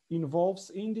trade involves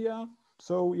India.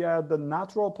 So yeah, the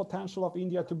natural potential of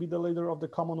India to be the leader of the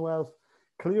Commonwealth,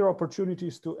 clear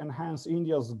opportunities to enhance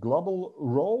India's global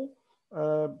role,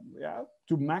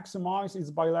 to maximize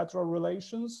its bilateral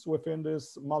relations within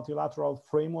this multilateral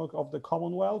framework of the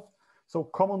Commonwealth. So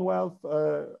Commonwealth,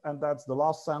 and that's the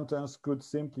last sentence, could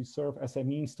simply serve as a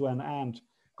means to an end,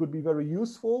 could be very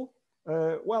useful.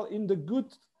 Well, in the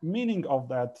good meaning of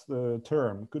that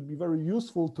term, could be very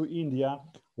useful to India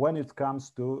when it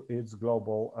comes to its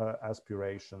global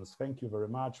aspirations. Thank you very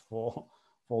much for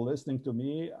listening to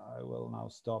me. I will now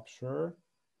stop share.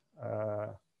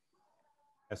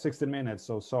 16 minutes,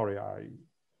 so sorry, I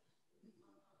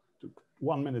took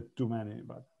 1 minute too many,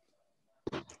 but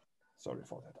sorry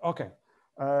for that. Okay,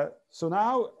 so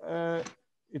now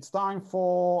it's time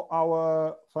for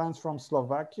our friends from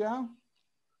Slovakia.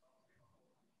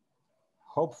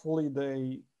 Hopefully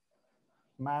they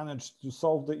managed to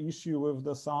solve the issue with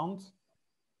the sound.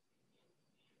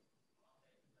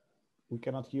 We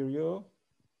cannot hear you.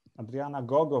 Adriana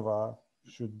Gogova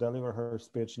should deliver her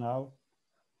speech now.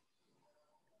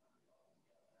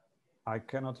 I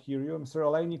cannot hear you. Mr.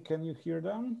 Eleni, can you hear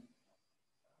them?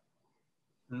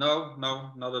 No,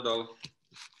 not at all.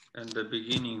 In the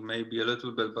beginning, maybe a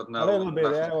little bit, but now. A little bit,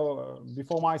 yeah.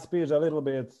 Before my speech, a little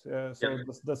bit. So yeah.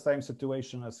 The same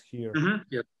situation as here. Mm-hmm.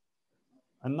 Yeah.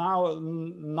 And now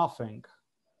nothing.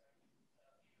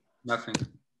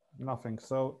 Nothing.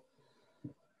 So,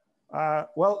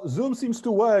 well, Zoom seems to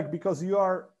work because you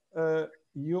are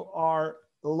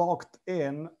logged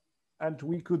in, and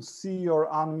we could see your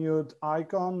unmute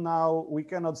icon. Now we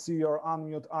cannot see your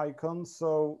unmute icon,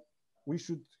 so we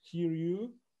should hear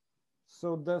you.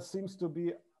 So there seems to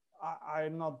be, I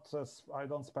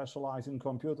don't specialize in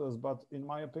computers, but in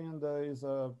my opinion, there is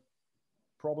a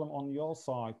problem on your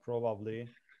side, probably.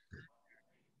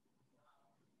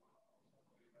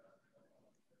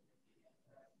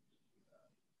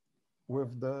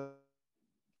 With the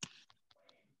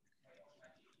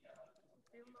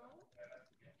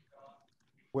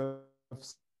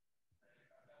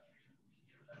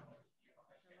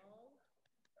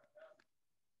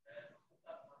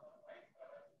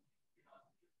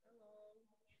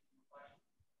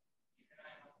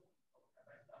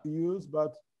use,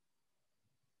 but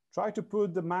try to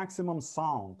put the maximum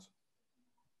sound.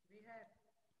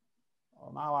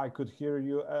 Oh, now I could hear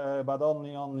you, but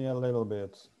only a little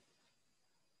bit.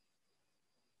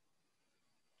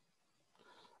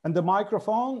 And the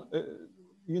microphone,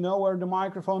 you know where the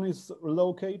microphone is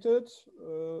located?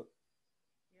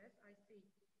 Yes, I see.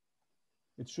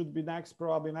 It should be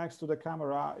probably next to the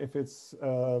camera if it's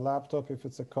a laptop, if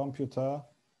it's a computer.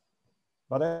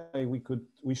 But anyway,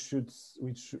 we should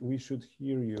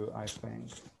hear you, I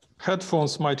think.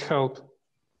 Headphones might help.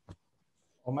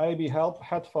 Or maybe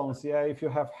headphones. Yeah, if you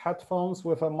have headphones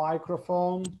with a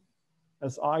microphone,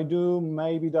 as I do,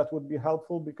 maybe that would be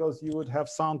helpful because you would have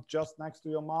sound just next to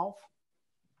your mouth.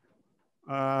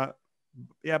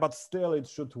 Yeah, but still it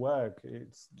should work.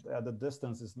 It's the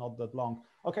distance is not that long.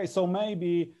 Okay, so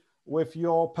maybe with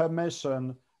your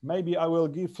permission, maybe I will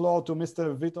give floor to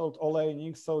Mr. Witold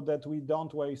Olejnik so that we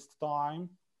don't waste time.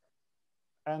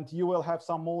 And you will have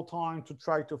some more time to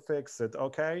try to fix it,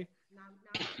 okay?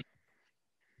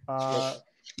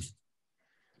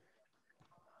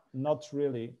 Not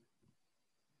really.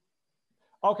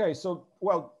 Okay, so,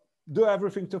 well, do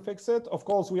everything to fix it. Of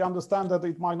course, we understand that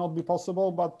it might not be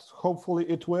possible, but hopefully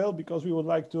it will, because we would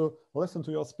like to listen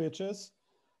to your speeches.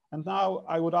 And now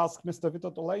I would ask Mr.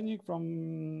 Witold Olejnik from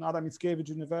Azjatyckiego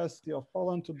University of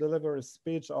Poland to deliver a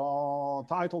speech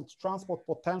titled Transport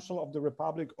Potential of the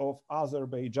Republic of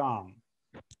Azerbaijan.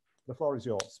 The floor is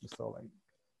yours, Mr. Olejnik.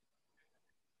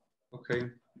 Okay.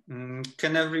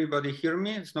 Can everybody hear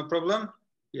me? It's no problem?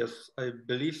 Yes, I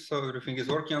believe so. Everything is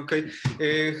working okay.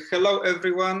 Hello,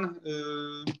 everyone.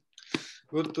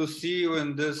 Good to see you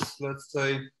in this, let's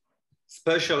say,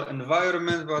 special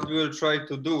environment, but we will try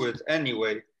to do it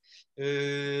anyway.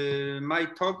 My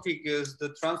topic is the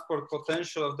transport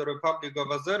potential of the Republic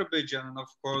of Azerbaijan. And of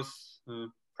course,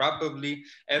 probably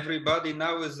everybody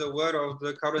now is aware of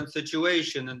the current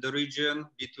situation in the region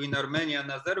between Armenia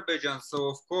and Azerbaijan. So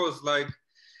of course, like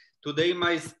today,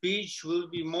 my speech will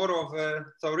be more of a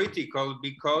theoretical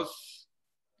because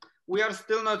we are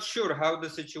still not sure how the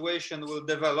situation will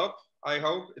develop. I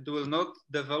hope it will not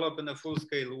develop in a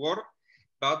full-scale war,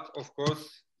 but of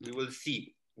course, we will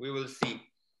see. We will see.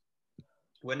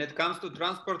 When it comes to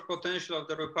transport potential of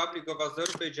the Republic of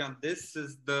Azerbaijan, this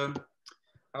is the,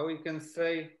 how we can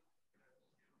say,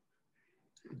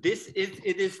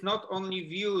 it is not only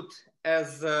viewed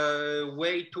as a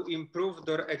way to improve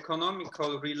their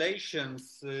economical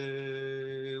relations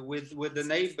with the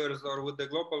neighbors or with the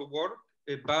global world,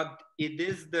 but it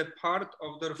is the part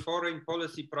of their foreign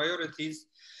policy priorities,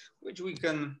 which we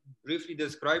can briefly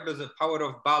describe as a power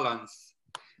of balance.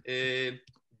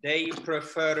 They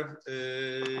prefer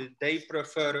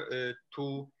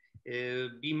to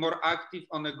be more active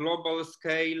on a global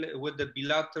scale with the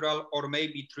bilateral or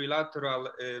maybe trilateral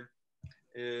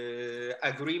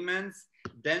agreements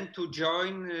than to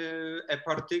join a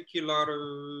particular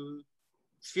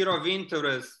sphere of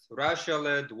interest,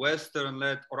 Russia-led,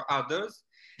 Western-led, or others.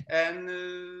 And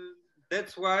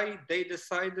that's why they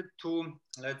decided to,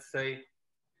 let's say,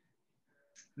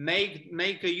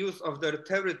 make a use of their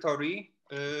territory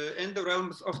in the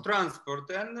realms of transport.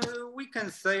 And we can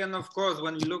say, and of course,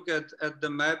 when we look at the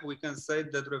map, we can say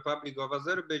that Republic of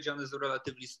Azerbaijan is a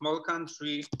relatively small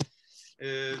country,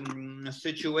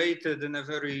 situated in a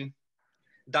very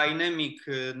dynamic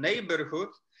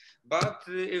neighborhood. But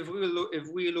if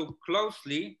we look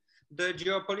closely, the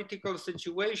geopolitical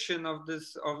situation of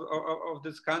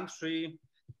this country,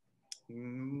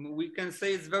 we can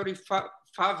say it's very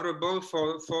favorable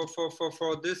for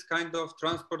this kind of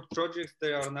transport projects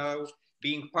they are now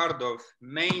being part of.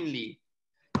 Mainly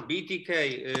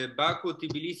BTK,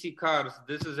 Baku-Tbilisi cars.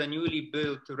 This is a newly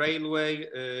built railway,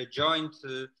 joint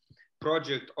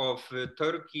project of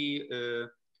Turkey,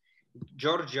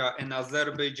 Georgia and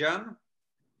Azerbaijan.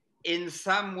 In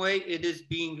some way, it is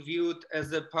being viewed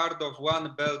as a part of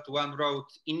One Belt, One Road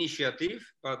initiative,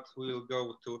 but we'll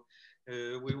go to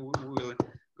we will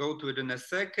go to it in a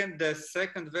second. The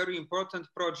second very important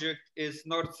project is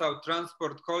North-South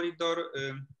Transport Corridor.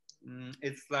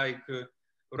 It's like a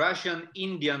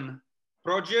Russian-Indian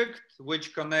project,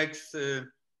 which connects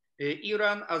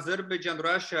Iran, Azerbaijan,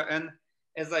 Russia, and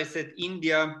as I said,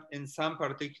 India in some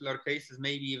particular cases,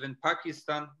 maybe even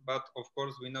Pakistan. But of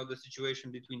course, we know the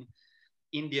situation between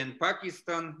India and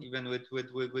Pakistan, even with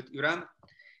Iran.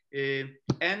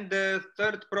 And the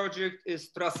third project is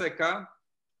Traseka,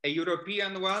 a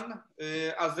European one.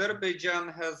 Azerbaijan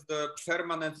has the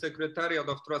permanent secretariat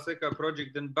of Traseka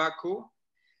project in Baku.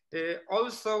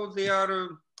 Also, they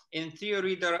are, in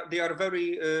theory, they are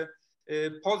very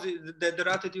positive. Their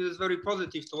attitude is very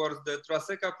positive towards the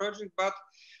Traseka project. But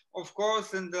of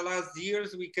course, in the last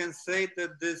years, we can say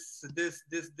that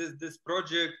this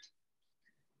project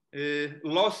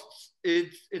lost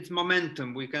its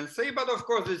momentum, we can say, but of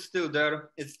course it's still there.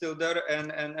 It's still there,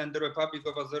 and the Republic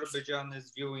of Azerbaijan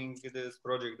is viewing this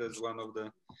project as one of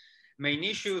the main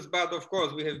issues. But of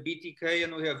course, we have BTK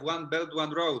and we have One Belt,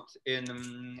 One Road.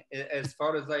 As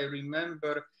far as I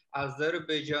remember,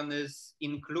 Azerbaijan is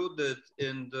included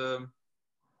in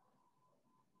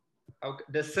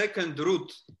the second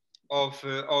route of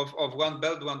One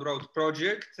Belt, One Road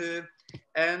project,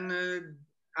 and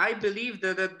I believe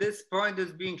that at this point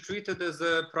is being treated as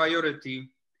a priority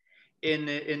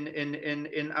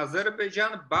in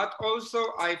Azerbaijan, but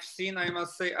also I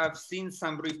must say, I've seen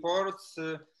some reports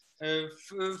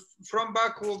from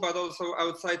Baku, but also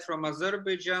outside from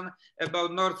Azerbaijan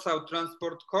about North-South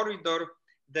transport corridor,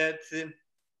 that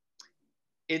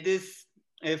it is,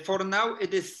 for now,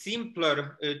 it is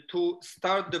simpler to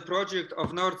start the project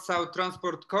of North-South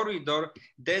transport corridor.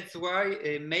 That's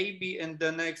why maybe in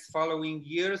the next following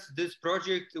years, this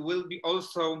project will be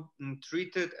also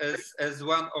treated as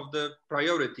one of the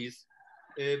priorities.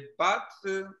 But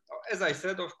as I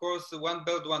said, of course, one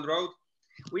belt, one road.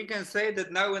 We can say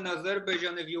that now in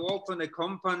Azerbaijan, if you open a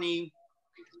company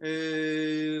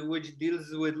which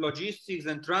deals with logistics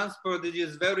and transport, it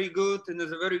is very good and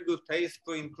is a very good taste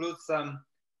to include some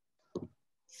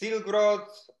Silk Road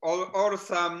or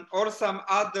some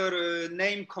other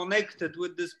name connected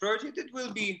with this project. It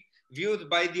will be viewed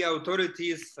by the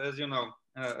authorities, as you know,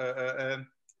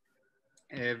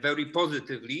 very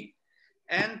positively.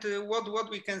 And what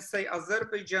we can say,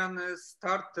 Azerbaijan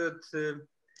started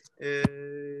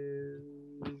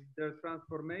their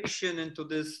transformation into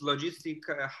this logistic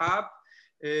hub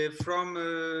from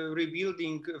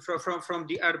rebuilding from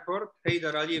the airport.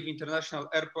 Heydar Aliyev International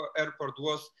Airport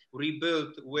was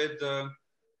rebuilt with,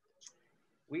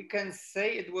 we can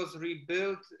say it was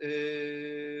rebuilt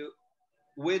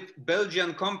with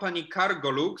Belgian company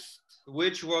Cargolux,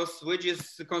 which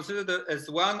is considered as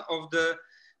one of the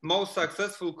most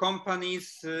successful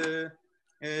companies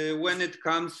when it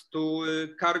comes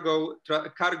to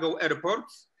cargo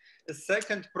airports. The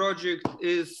second project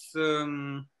is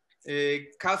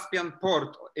Caspian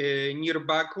Port near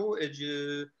Baku.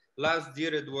 Last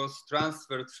year it was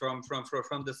transferred from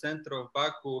the center of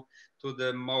Baku to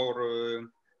the more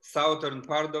southern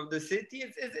part of the city.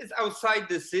 It's outside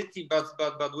the city, but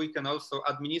we can also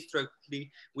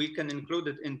administratively we can include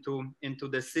it into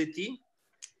the city.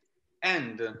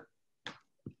 And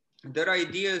their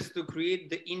idea is to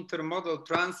create the intermodal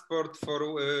transport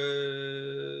for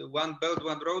One Belt,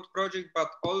 One Road project, but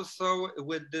also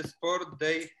with this port,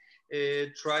 they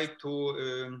try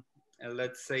to,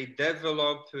 let's say,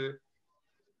 develop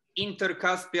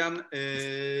inter-Caspian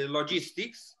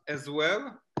logistics as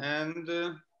well. And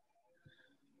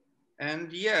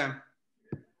yeah,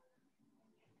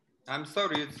 I'm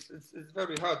sorry, it's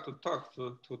very hard to talk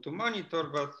to monitor,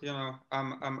 but you know,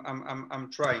 I'm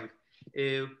trying.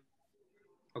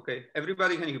 Okay,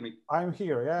 everybody can hear me. I'm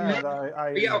here, yeah.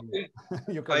 Yeah, okay.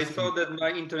 I see. saw that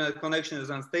my internet connection is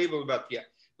unstable, but yeah,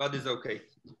 but it's okay.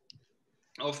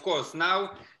 Of course,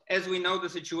 now, as we know, the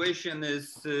situation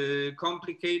is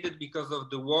complicated because of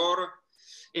the war.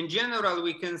 In general,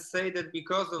 we can say that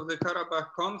because of the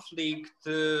Karabakh conflict,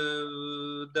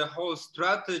 the whole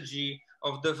strategy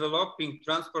of developing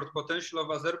transport potential of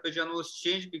Azerbaijan was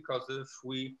changed, because if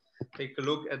we take a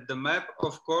look at the map,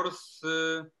 of course,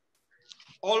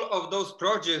 all of those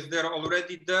projects, they're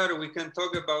already there. We can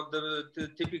talk about the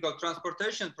typical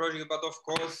transportation project, but of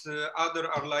course, other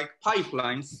are like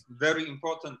pipelines, very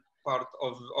important part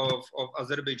of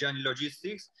Azerbaijani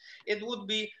logistics. It would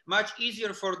be much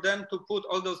easier for them to put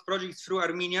all those projects through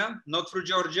Armenia, not through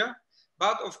Georgia.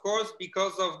 But of course,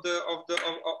 because of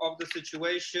the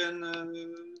situation,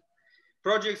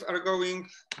 projects are going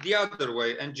the other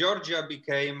way, and Georgia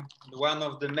became one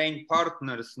of the main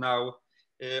partners now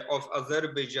of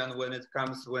Azerbaijan when it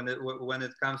comes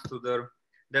to their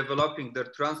developing their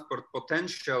transport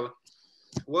potential.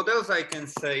 What else I can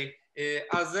say?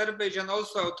 Azerbaijan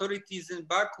also authorities in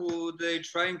Baku, they're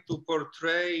trying to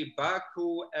portray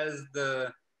Baku as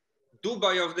the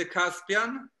Dubai of the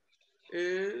Caspian.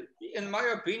 In my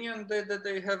opinion,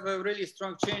 they have a really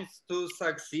strong chance to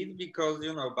succeed, because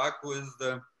you know Baku is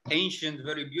the ancient,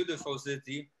 very beautiful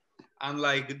city.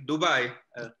 Unlike Dubai,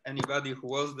 anybody who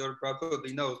was there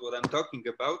probably knows what I'm talking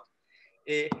about.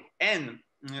 And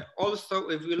also,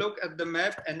 if we look at the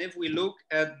map and if we look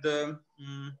at the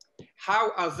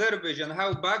how Azerbaijan,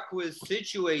 how Baku is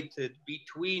situated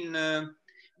between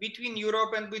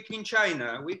Europe and between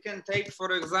China, we can take,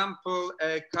 for example,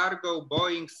 a cargo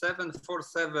Boeing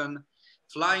 747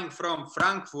 flying from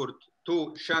Frankfurt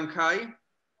to Shanghai.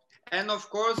 And of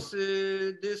course,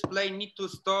 this plane need to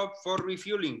stop for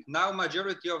refueling. Now,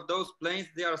 majority of those planes,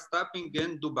 they are stopping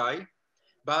in Dubai.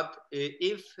 But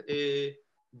if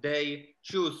they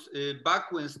choose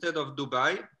Baku instead of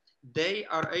Dubai, they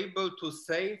are able to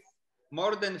save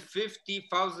more than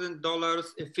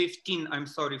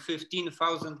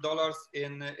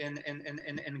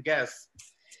 $15,000 in gas,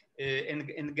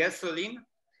 in gasoline.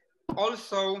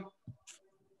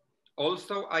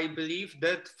 also I believe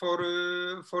that for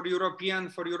European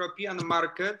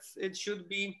markets, it should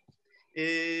be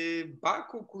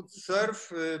Baku could serve,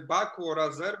 Baku or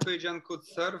Azerbaijan could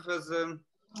serve as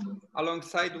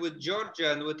alongside with Georgia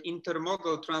and with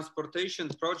intermodal transportation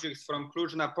projects from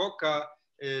Cluj-Napoca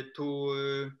to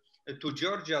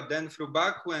Georgia, then through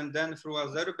Baku, and then through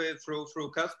Azerbaijan,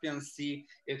 through Caspian Sea,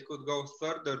 it could go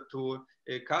further to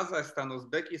Kazakhstan,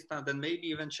 Uzbekistan, then maybe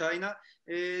even China.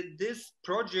 This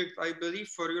project, I believe,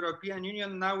 for European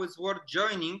Union now is worth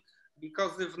joining,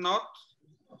 because if not,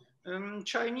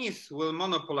 Chinese will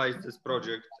monopolize this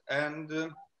project.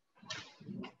 And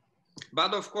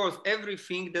but of course,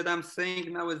 everything that I'm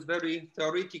saying now is very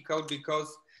theoretical, because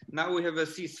now we have a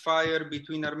ceasefire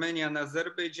between Armenia and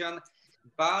Azerbaijan.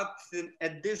 But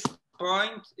at this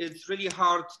point, it's really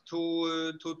hard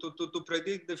to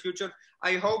predict the future.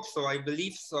 I hope so, I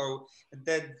believe so,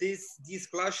 that these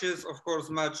clashes, of course,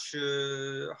 much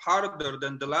harder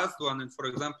than the last one. And for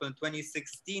example, in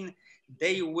 2016,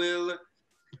 they will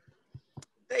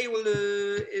in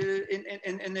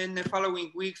the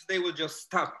following weeks, they will just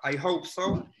stop. I hope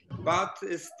so. But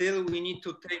still, we need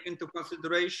to take into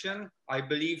consideration, I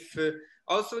believe,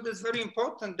 also it is very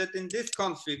important that in this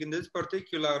conflict, in this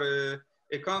particular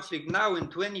conflict now in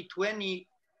 2020,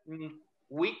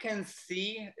 we can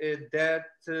see that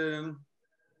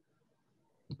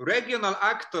regional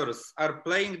actors are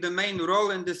playing the main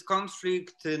role in this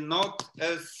conflict, not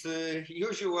as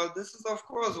usual. This is, of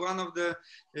course, one of the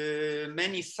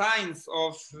many signs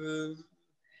of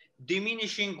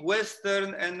diminishing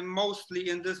Western and mostly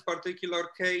in this particular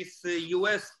case,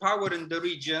 US power in the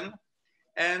region.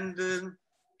 And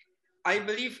I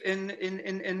believe in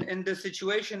the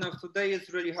situation of today,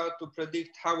 it's really hard to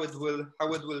predict how it will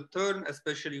turn,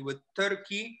 especially with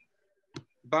Turkey.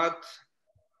 But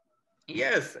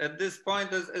yes, at this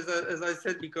point, as I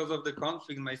said, because of the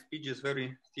conflict, my speech is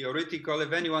very theoretical.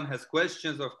 If anyone has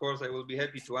questions, of course, I will be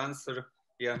happy to answer.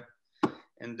 Yeah,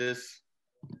 in this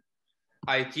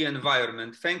IT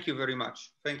environment. Thank you very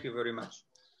much. Thank you very much.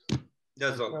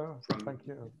 That's all. Thank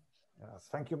you. Yes,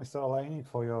 thank you, Mr. Olejnik,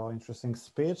 for your interesting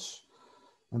speech.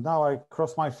 And now I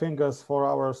cross my fingers for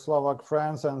our Slovak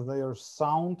friends and their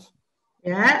sound.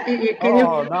 Yeah,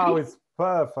 now it's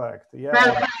perfect. Yeah.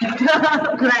 Perfect.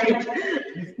 Great.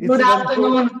 Good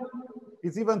afternoon.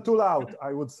 It's even too loud,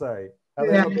 I would say. A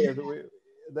little bit.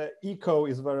 The echo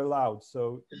is very loud,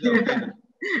 so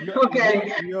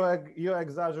okay. You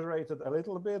exaggerated a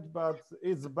little bit, but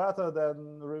it's better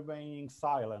than remaining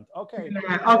silent. Okay.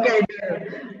 Okay.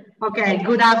 Okay.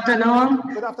 Good afternoon.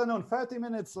 Good afternoon. 30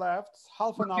 minutes left,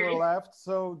 half an hour left.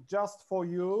 So just for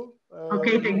you.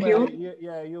 Okay. Thank you.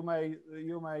 Yeah, you may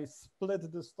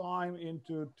split this time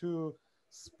into two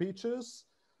speeches.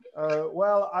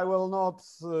 Well, I will not.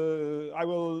 I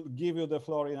will give you the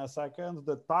floor in a second.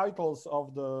 The titles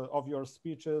of your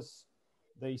speeches,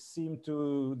 they seem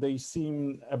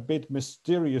a bit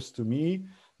mysterious to me,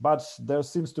 but there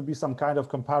seems to be some kind of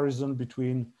comparison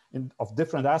of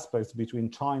different aspects between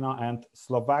China and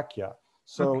Slovakia.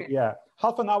 So yeah,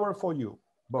 half an hour for you.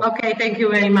 Both. Okay, thank you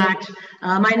very much.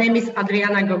 My name is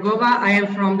Adriana Gogova. I am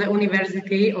from the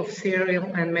University of Cyril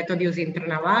and Methodius in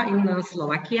Trnava in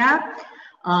Slovakia.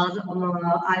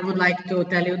 I would like to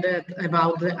tell you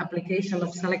about the application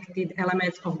of selected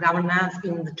elements of governance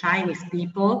in the Chinese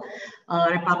People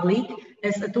Republic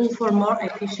as a tool for more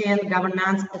efficient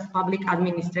governance of public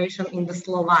administration in the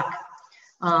Slovak.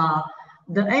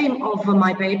 The aim of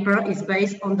my paper is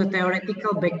based on the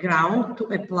theoretical background to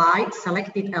apply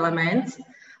selected elements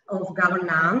of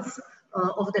governance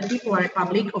of the People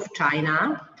Republic of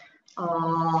China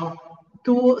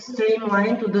to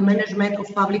streamline to the management of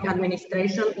public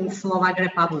administration in Slovak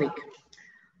Republic.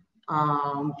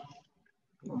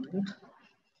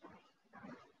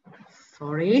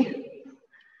 Sorry.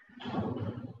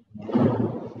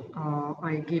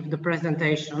 I give the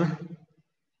presentation.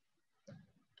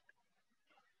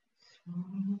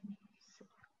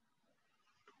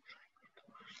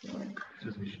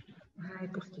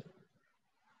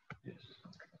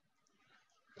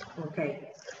 Okay.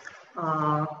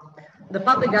 The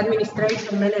public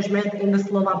administration management in the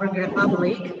Slovak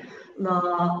Republic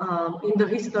in the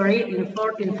history in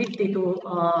 1450 to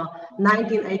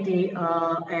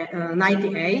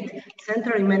 1998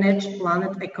 centrally managed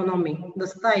planet economy. The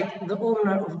state, the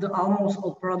owner of the almost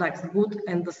all products, goods,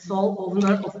 and the sole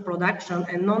owner of production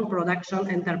and non-production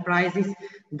enterprises,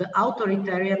 the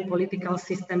authoritarian political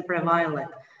system prevailed.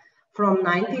 From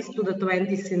 19th to the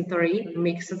 20th century,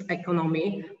 mixed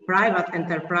economy, private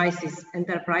enterprises and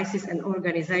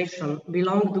organizations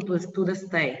belong to the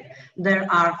state. There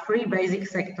are three basic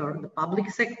sectors: the public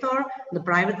sector, the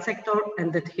private sector,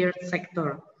 and the third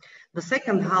sector. The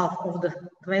second half of the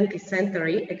 20th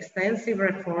century, extensive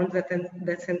reforms,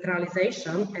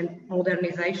 decentralization and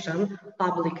modernization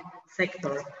public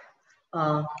sector.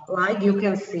 Like you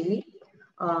can see,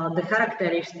 the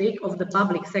characteristic of the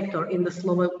public sector in the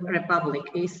Slovak Republic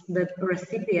is the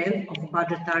recipient of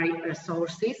budgetary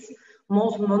resources,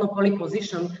 most monopoly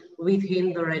position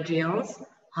within the regions,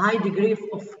 high degree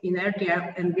of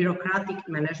inertia and bureaucratic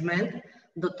management,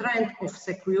 the trend of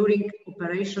securing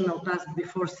operational tasks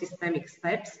before systemic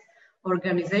steps,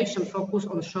 organization focus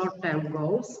on short-term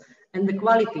goals, and the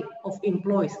quality of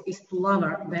employees is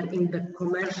lower than in the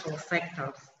commercial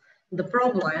sectors. The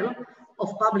problem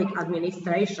of public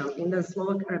administration in the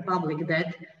Slovak Republic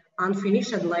that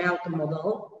unfinished layout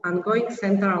model, ongoing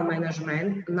central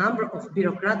management, number of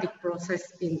bureaucratic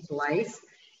processes in place,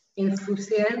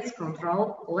 insufficient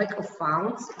control, lack of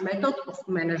funds, method of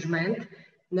management,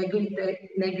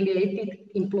 neglected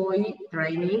employee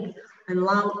training, and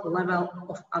low level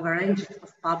of average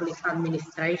of public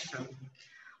administration.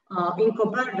 In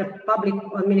comparison, the public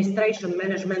administration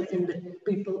management in the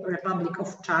People's Republic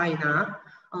of China,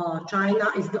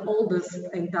 China is the oldest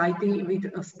entity with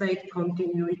a state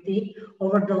continuity.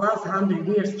 Over the last 100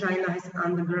 years, China has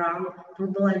undergone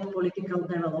turbulent political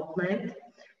development.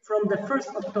 From the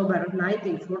 1st October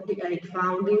 1948,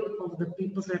 founding of the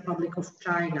People's Republic of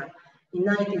China. In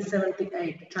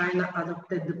 1978, China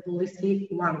adopted the policy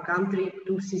one country,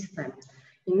 two systems.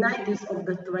 In 90s of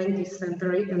the 20th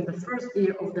century and the first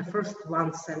year of the first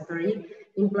 1st century,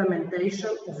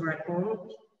 implementation of reform,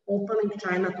 opening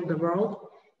China to the world,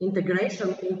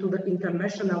 integration into the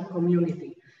international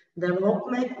community,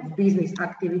 development of business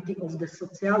activity of the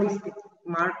socialistic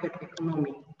market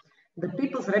economy. The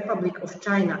People's Republic of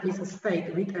China is a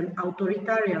state with an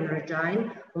authoritarian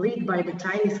regime led by the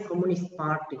Chinese Communist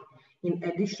Party. In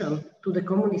addition to the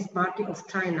Communist Party of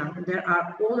China, there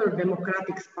are other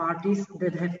democratic parties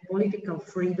that have political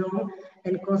freedom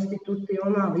and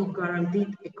constitutionally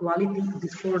guaranteed equality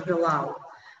before the law.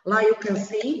 Like you can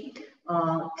see,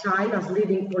 China's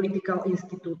leading political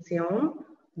institution,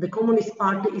 the Communist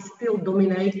Party is still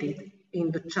dominated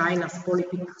in the China's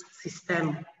political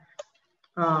system.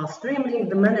 Streamlining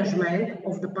the management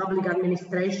of the public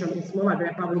administration in Slovak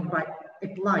Republic by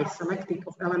apply selective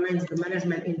of elements the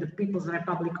management in the People's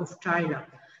Republic of China.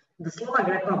 The Slovak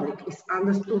Republic is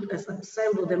understood as a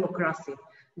pseudo-democracy.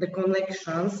 The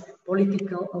connections,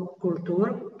 political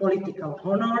culture, political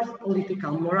honors,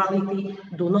 political morality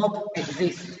do not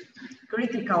exist.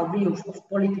 Critical views of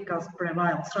politicals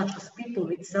prevail, such as people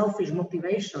with selfish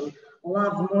motivation,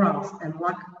 love morals, and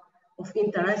lack of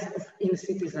interest in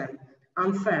citizens.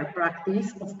 Unfair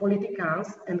practice of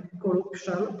politicians and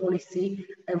corruption policy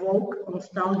evoke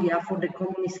nostalgia for the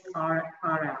communist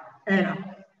era,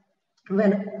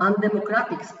 when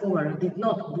undemocratic power did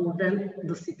not burden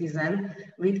the citizen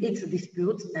with its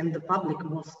disputes and the public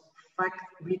was faced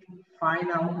with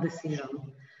final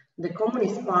decision. The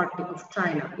Communist Party of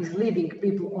China is leading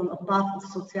people on a path of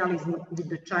socialism with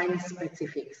the Chinese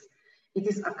specifics. It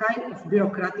is a kind of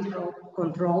bureaucratic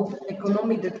controlled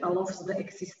economy that allows the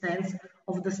existence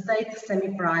of the state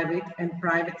semi-private and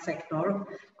private sector,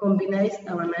 combines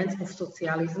elements of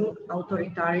socialism,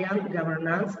 authoritarian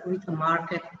governance with a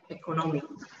market economy.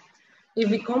 If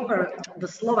we compare the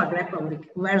Slovak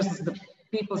Republic versus the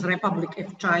People's Republic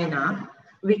of China,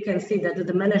 we can see that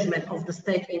the management of the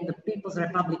state in the People's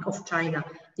Republic of China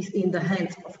is in the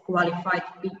hands of qualified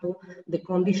people. The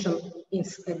condition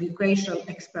is education,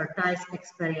 expertise,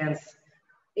 experience.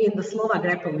 In the Slovak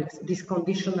Republic, this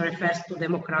condition refers to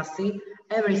democracy.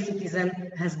 Every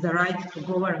citizen has the right to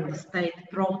govern the state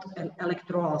through an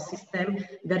electoral system.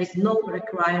 There is no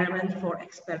requirement for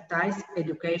expertise,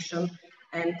 education,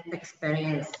 and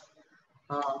experience.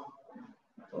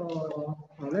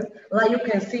 Like you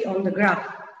can see on the graph,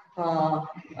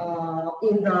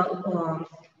 in the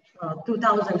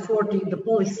 2014, the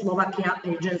Polish Slovakia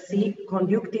agency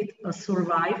conducted a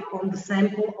survey on the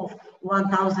sample of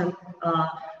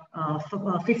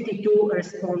 1,052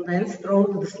 respondents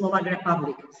throughout the Slovak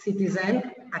Republic. Citizens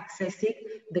accessing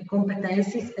the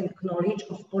competencies and knowledge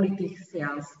of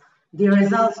politicians. The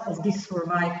results of this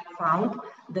survey found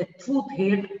that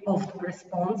two-thirds of the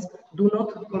respondents do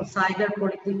not consider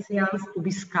politicians to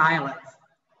be skilled.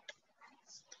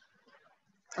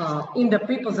 In the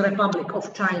People's Republic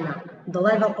of China, the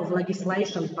level of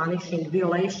legislation punishing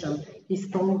violation is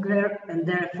stronger and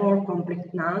therefore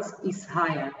compliance is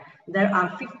higher. There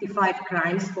are 55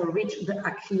 crimes for which the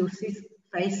accused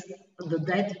face the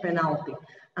death penalty.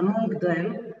 Among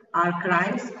them are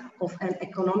crimes of an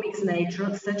economic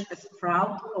nature such as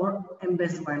fraud or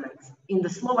embezzlement. In the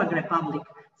Slovak Republic,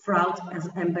 fraud and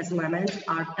embezzlement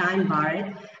are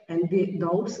time-barred, and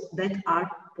those that are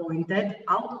pointed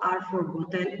out are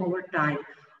forgotten over time,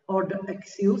 or the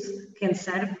accused can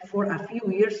serve for a few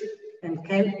years and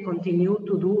can continue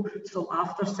to do so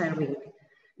after serving.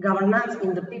 Governance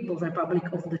in the People's Republic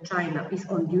of China is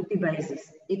on duty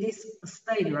basis. It is a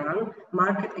state-run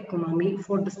market economy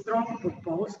for the strong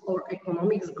purpose or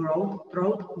economic growth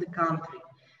throughout the country.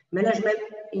 Management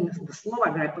in the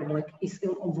Slovak Republic is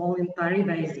on voluntary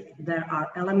basis. There are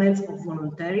elements of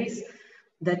voluntarism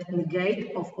that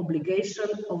negate of obligation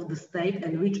of the state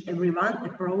and which everyone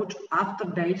approach after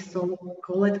their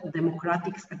so-called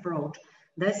democratic approach.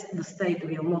 Thus, the state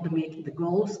will not meet the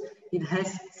goals it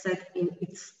has set in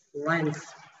its lens.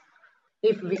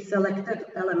 If we selected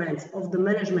elements of the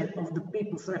management of the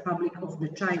People's Republic of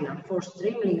China for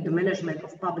streamlining the management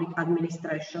of public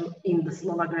administration in the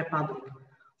Slovak Republic.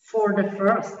 For the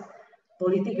first,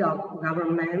 political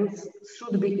governments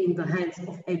should be in the hands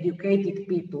of educated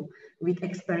people with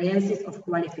experiences of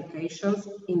qualifications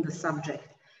in the subject.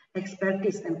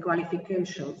 Expertise and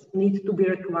qualifications need to be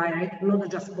required, not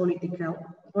just political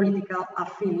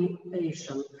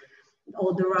affiliation.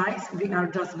 Otherwise, we are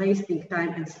just wasting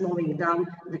time and slowing down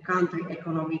the country's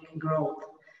economic growth.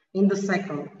 In the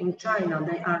second, in China,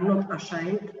 they are not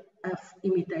ashamed of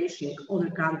imitating other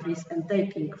countries and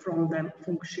taking from them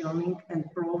functioning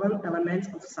and proven elements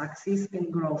of success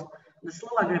and growth. The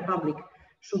Slovak Republic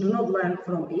should not learn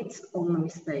from its own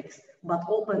mistakes, but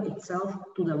open itself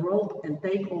to the world and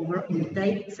take over,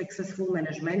 imitate successful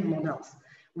management models,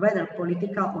 whether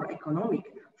political or economic.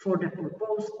 For the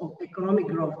purpose of economic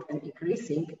growth and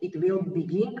increasing, it will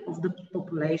begin of the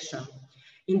population.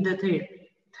 In the third,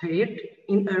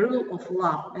 in a rule of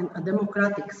law and a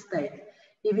democratic state,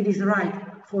 if it is right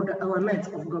for the elements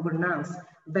of governance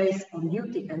based on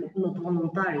duty and not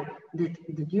voluntary, that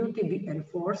the duty be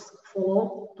enforced,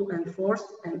 followed to enforce,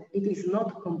 and it is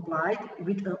not complied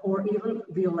with or even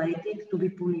violated to be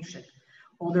punished.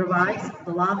 Otherwise,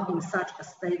 the law in such a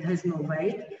state has no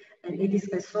weight, and it is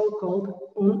a so-called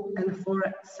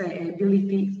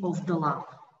unenforceability of the law.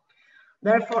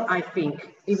 Therefore, I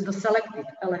think if the selected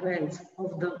elements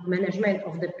of the management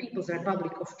of the People's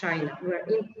Republic of China were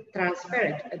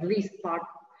transferred at least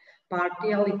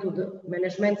partially to the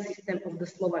management system of the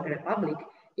Slovak Republic,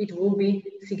 it will be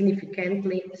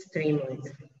significantly streamlined.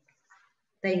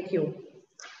 Thank you.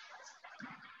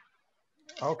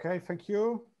 Okay, thank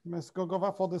you, Ms.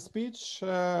 Gogowa, for the speech.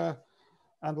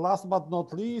 And last but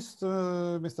not least,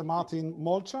 Mr. Martin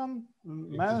Molchan,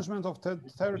 management of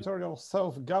territorial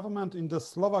self-government in the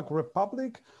Slovak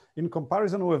Republic in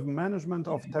comparison with management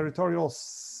of territorial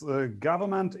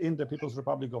government in the People's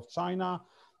Republic of China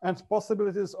and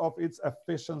possibilities of its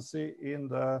efficiency in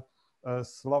the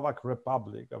Slovak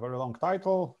Republic. A very long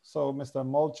title. So, Mr.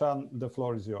 Molchan, the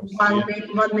floor is yours. 1 minute,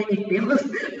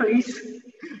 please.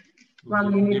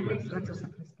 1 minute, please.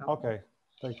 Okay,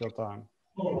 take your time.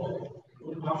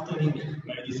 Good afternoon,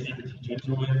 ladies and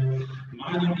gentlemen.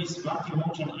 My name is Martin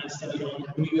Molchan. I study on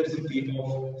University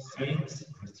of Saints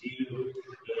Cecile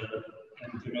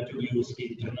and Methodist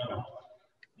in Trnava.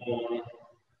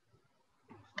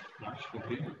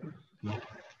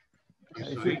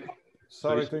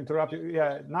 Sorry to interrupt you.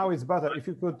 Yeah, now it's better. If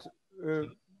you could,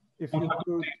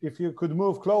 if you could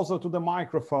move closer to the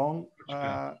microphone,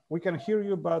 we can hear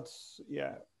you. But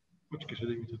yeah.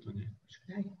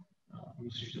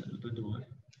 Musíš dať dole.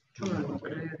 To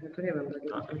neviem,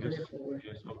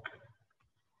 Yes, okay.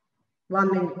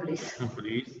 1 minute, please.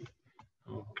 Please.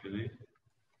 Okay.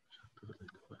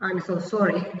 I'm so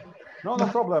sorry. No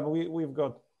problem. We've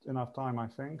got enough time, I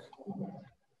think.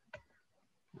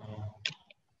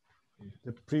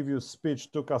 The previous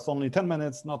speech took us only 10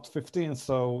 minutes, not 15.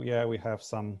 So yeah, we have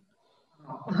some.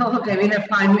 Okay, we have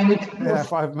 5 minutes. Yeah,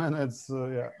 5 minutes.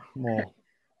 Yeah, more.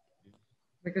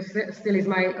 Because still is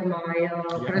my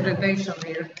presentation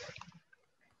here.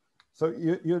 So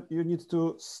you need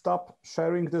to stop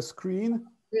sharing the screen.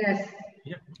 Yes.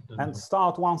 And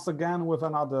start once again with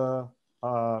another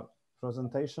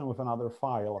presentation with another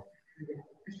file.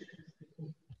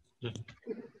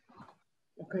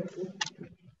 Okay.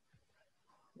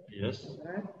 Yes.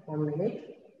 1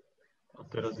 minute. A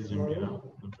teraz idziemy.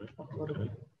 Okay.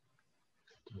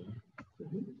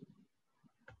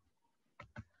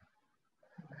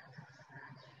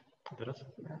 Teraz?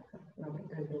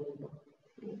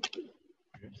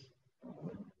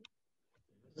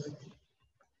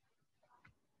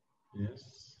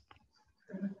 Yes.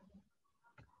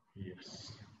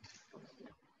 Yes.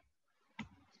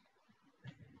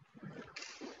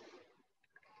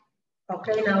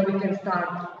 Okay, now we can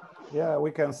start. Yeah,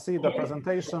 we can see the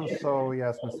presentation. So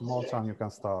yes, Mr. Molchan, you can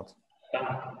start.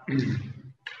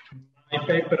 My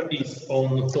paper is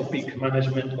on topic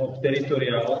management of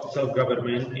territorial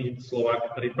self-government in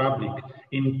Slovak Republic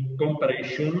in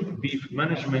comparison with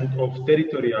management of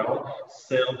territorial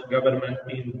self-government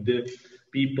in the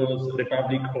People's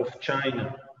Republic of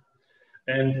China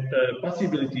and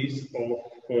possibilities of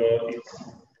its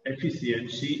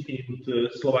efficiency in the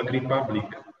Slovak Republic.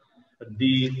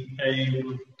 The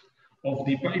aim of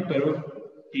the paper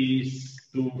is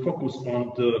to focus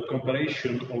on the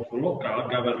comparison of local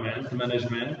government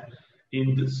management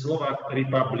in the Slovak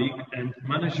Republic and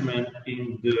management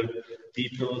in the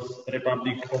People's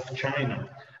Republic of China,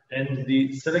 and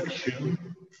the selection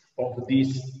of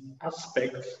these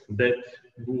aspects that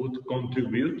would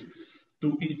contribute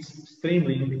to its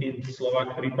streamlining in the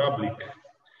Slovak Republic.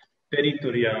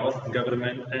 Territorial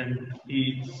government and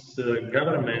its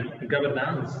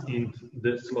governance in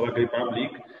the Slovak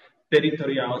Republic.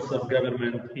 Territorial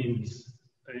self-government is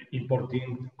an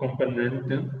important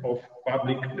component of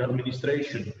public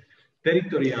administration.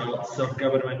 Territorial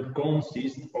self-government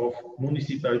consists of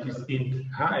municipalities in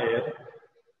higher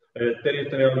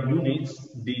territorial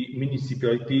units. The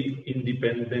municipality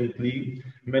independently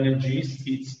manages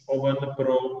its own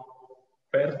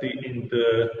property in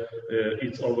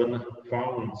its own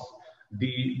funds.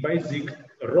 The basic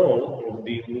role of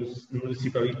the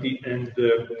municipality and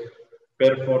the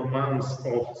performance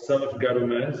of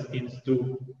self-government is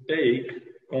to take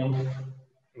on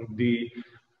the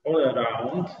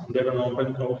all-around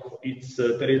development of its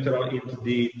territory into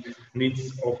the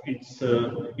needs of its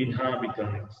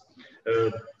inhabitants.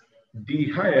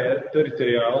 The higher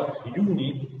territorial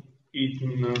unit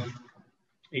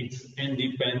it's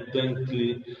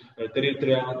independently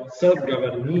territorial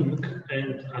self-governing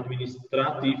and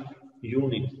administrative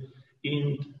unit.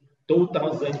 In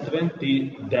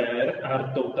 2020, there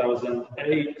are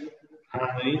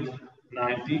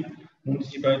 2,890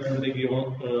 municipalities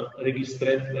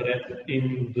registered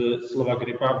in the Slovak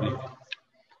Republic.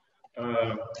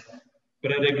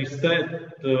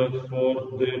 Pre-registered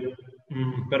for the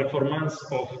performance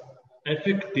of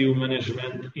effective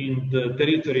management in the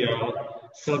territorial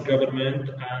self-government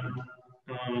and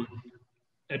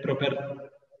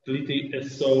appropriately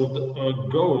assault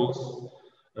goals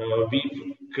with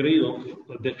clear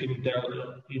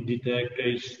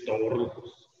indicators.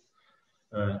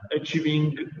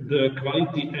 Achieving the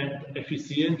quality and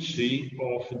efficiency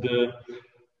of the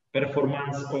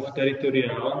performance of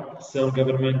territorial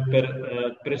self-government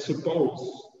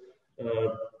presupposes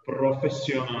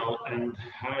professional and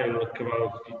high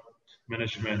quality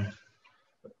management.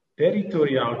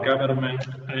 Territorial government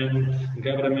and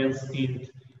governments in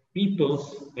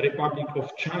People's Republic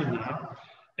of China.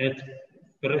 At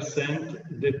present,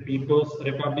 the People's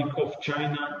Republic of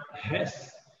China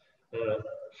has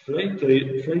flatter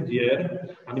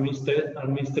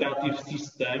administrative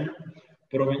system,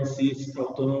 provinces,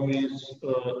 autonomous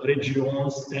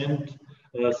regions, and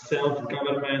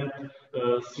self-government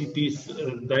cities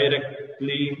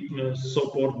directly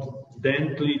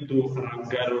subordinately to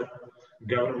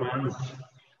governments.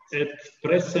 At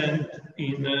present,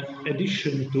 in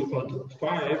addition to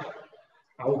 5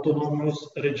 autonomous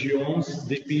regions,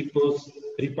 the People's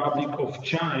Republic of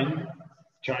China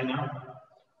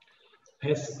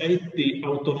has 80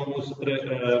 autonomous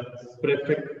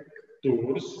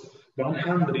prefectures,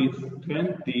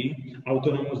 120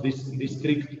 autonomous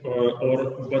districts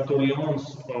or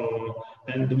battalions,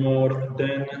 and more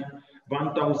than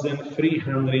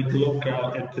 1,300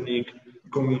 local ethnic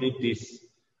communities.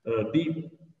 The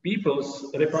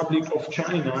People's Republic of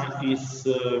China is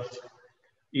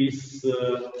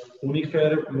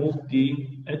uniform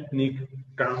multi-ethnic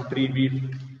country with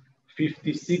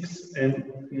 56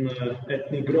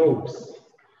 ethnic groups.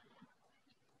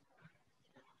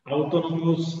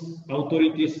 Autonomous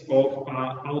authorities of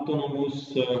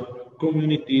autonomous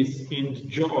communities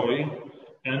enjoy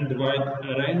a wide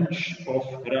range of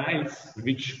rights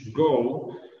which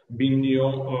go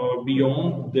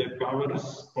beyond the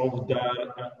powers of the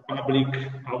public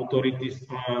authorities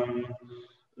on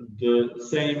the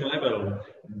same level.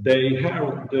 They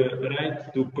have the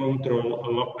right to control,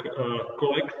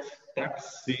 collect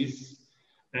taxes,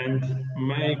 and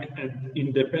make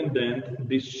independent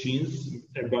decisions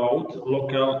about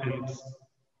local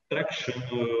instruction,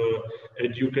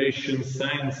 education,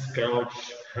 science,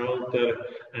 culture, health,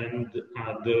 and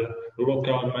other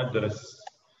local matters.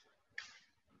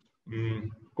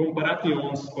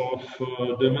 Comparations of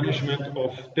the management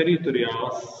of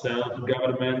territorial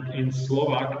self-government in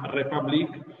Slovak Republic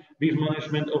with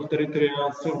management of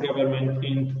territorial self-government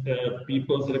in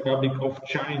People's Republic of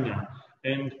China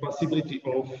and possibility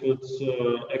of its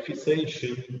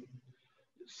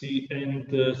efficiency in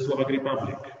the Slovak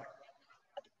Republic.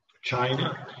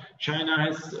 China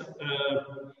has a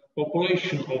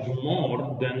population of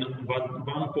more than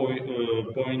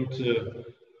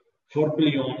 1.4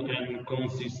 billion and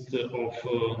consists of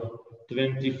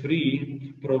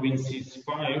 23 provinces,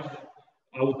 5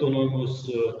 autonomous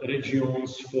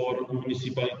regions, 4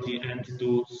 municipality and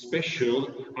 2 special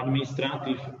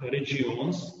administrative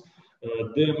regions.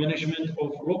 The management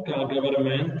of local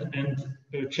government and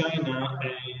China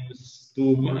aims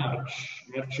to merge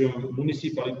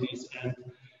municipalities and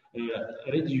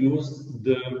reduce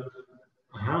the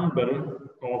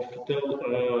number of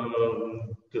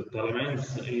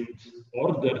elements in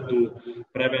order to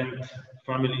prevent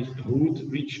familyhood,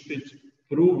 which is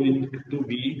proving to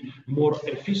be more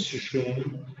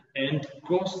efficient and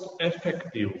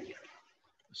cost-effective.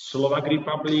 Slovak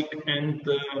Republic and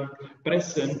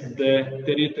present the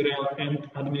territorial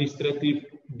and administrative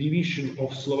division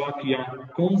of Slovakia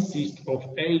consist of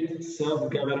 8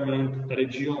 self-government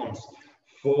regions.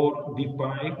 For the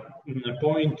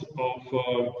point of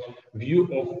view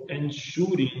of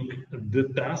ensuring the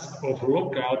task of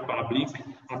local public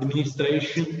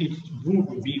administration, it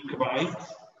would be quite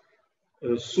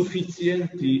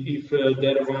sufficient if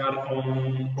there were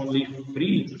only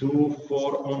 3 to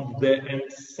 4 on the, and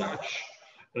such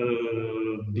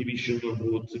division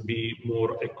would be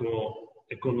more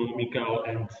economical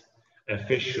and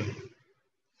efficient.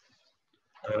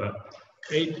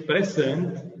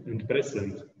 8%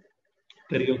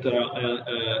 territorial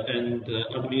and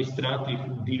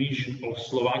administrative division of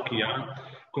Slovakia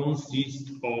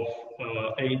consists of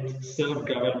 8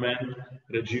 self-government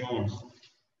regions.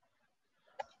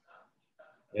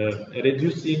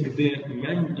 Reducing the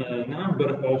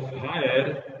number of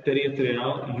higher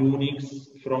territorial units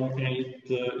from 8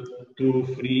 to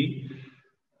 3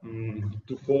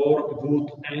 to 4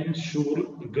 would ensure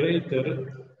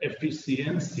greater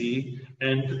efficiency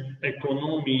and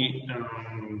economy,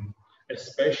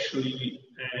 especially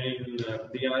in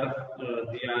the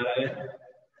area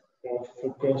of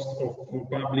cost of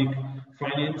public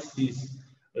finances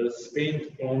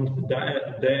spent on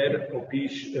their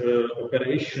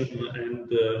operation and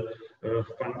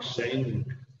functioning.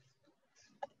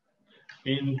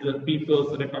 In the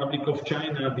People's Republic of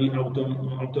China, the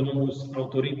autonomous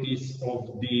authorities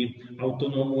of the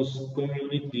autonomous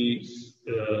communities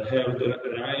have the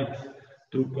right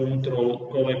to control,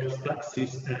 collect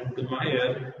taxes, and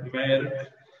make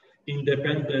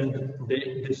independent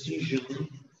decision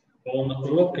on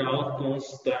local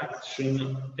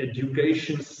construction,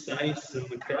 education, science, and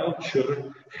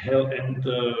culture, health, and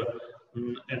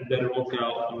their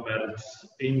local merits.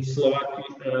 In Slovak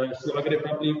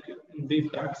Republic, the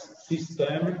tax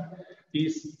system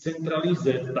is centralized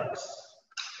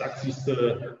tax is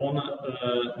on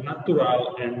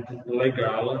natural and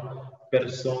legal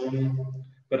persons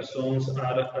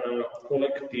are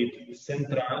collected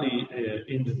centrally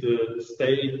in the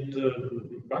state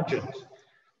budget.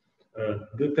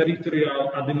 The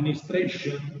territorial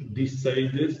administration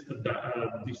decides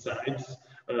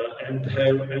and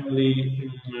have only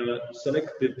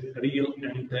selected real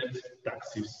and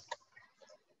taxes.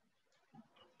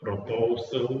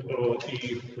 Proposal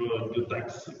if the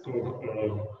tax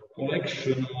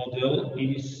collection model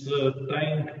is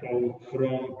taken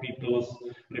from People's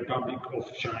Republic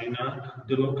of China,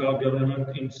 the local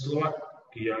government in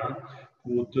Slovakia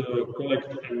could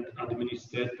collect and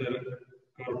administrate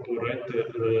corporate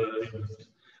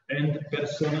and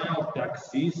personal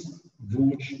taxes,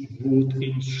 which would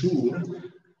ensure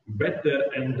better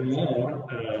and more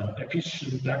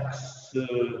efficient tax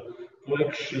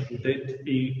collection that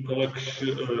is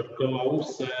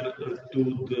closer to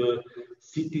the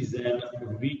citizen,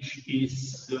 which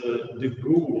is the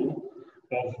goal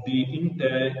of the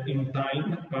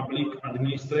entire public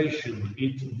administration.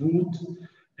 It would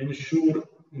ensure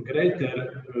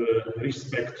greater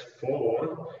respect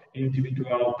for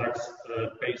individual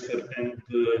taxpayers and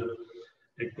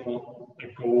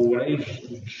encourage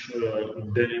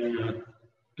them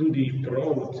to the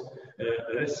proud,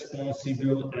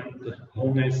 responsible and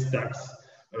honest tax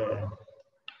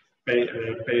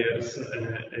payers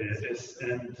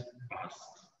and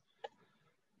past.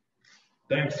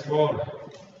 Thanks for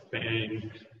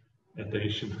paying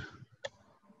attention.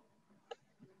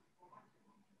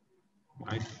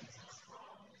 Mike.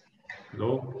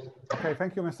 Hello. Okay,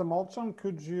 thank you, Mr. Molchan.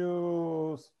 Could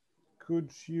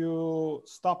you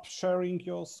stop sharing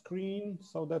your screen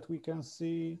so that we can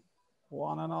see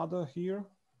one another here?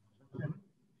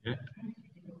 Yeah.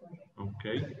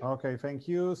 Okay. Okay, thank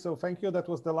you. So thank you. That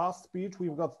was the last speech.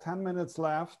 We've got 10 minutes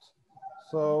left.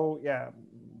 So yeah,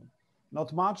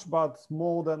 not much, but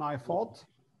more than I thought.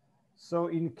 So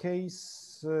in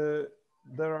case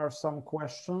there are some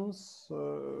questions,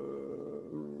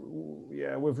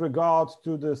 yeah, with regard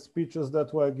to the speeches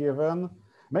that were given,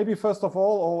 maybe first of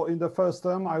all, or in the first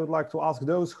term, I would like to ask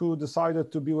those who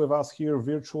decided to be with us here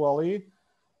virtually,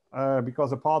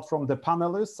 because apart from the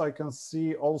panelists, I can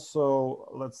see also,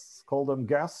 let's call them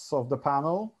guests of the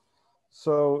panel.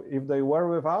 So if they were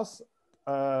with us,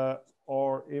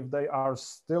 or if they are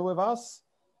still with us,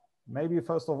 maybe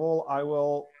first of all, I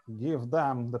will give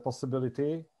them the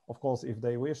possibility, of course, if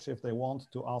they wish, if they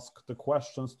want to ask the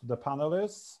questions to the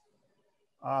panelists.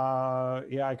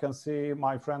 Yeah, I can see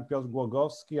my friend Piotr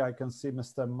Głogowski. I can see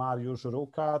Mr. Mariusz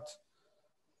Rukat,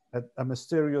 a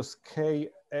mysterious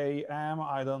KAM,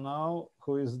 I don't know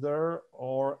who is there,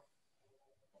 or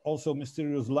also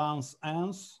mysterious Lance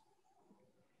Ans,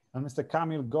 and Mr.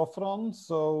 Kamil Gofron.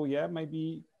 So yeah,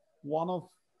 maybe one of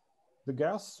the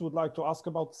guests would like to ask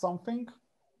about something.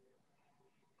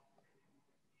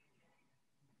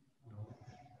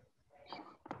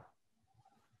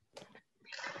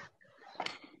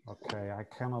 Okay, I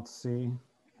cannot see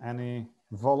any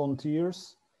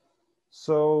volunteers.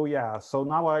 So yeah, so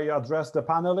now I address the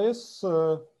panelists.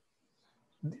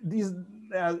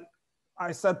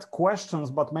 I said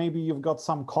questions, but maybe you've got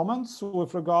some comments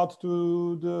with regard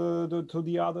to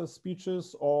the other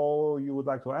speeches, or you would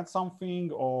like to add something,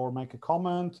 or make a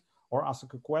comment, or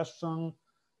ask a question.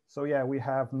 So yeah, we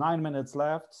have 9 minutes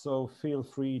left, so feel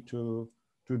free to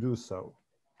do so.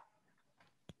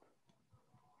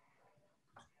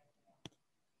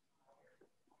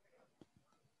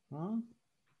 Huh?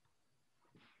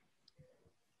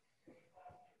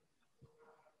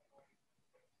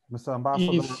 Mr.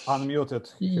 Ambassador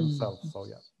unmuted himself, so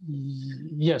yeah.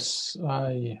 Yes,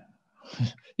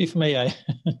 if may I.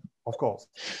 Of course.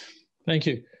 Thank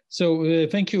you. So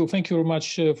thank you very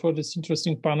much for this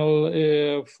interesting panel.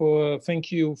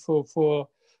 Thank you for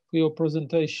your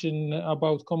presentation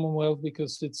about Commonwealth,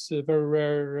 because it's very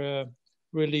rare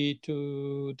really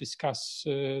to discuss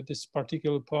this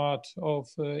particular part of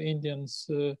Indians'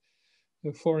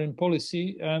 foreign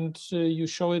policy, and you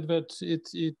show it that it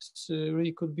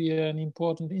really could be an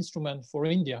important instrument for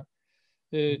India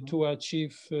to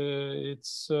achieve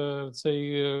its,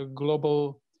 say,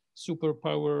 global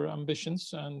superpower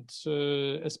ambitions, and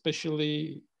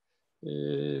especially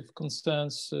if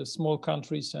concerns small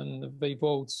countries and their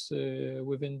votes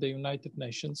within the United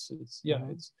Nations. It's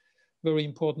it's very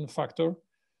important factor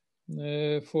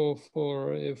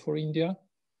for India.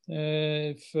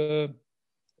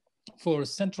 For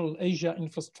Central Asia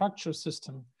infrastructure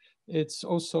system, it's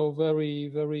also very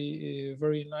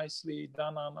nicely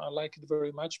done, and I like it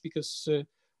very much, because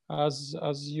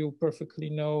as you perfectly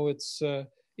know, it's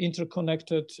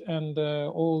interconnected, and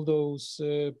all those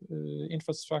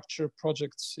infrastructure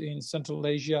projects in Central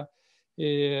Asia,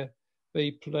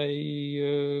 they play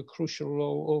a crucial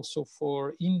role also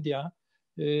for India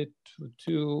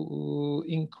to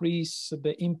increase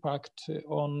the impact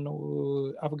on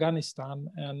Afghanistan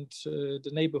and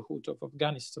the neighborhood of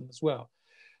Afghanistan as well,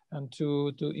 and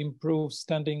to improve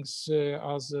standings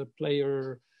as a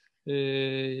player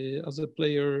in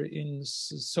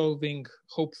solving,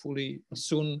 hopefully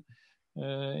soon,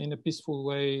 in a peaceful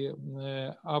way,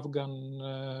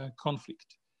 Afghan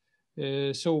conflict.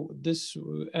 So this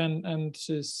and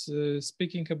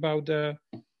speaking about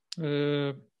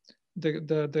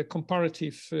the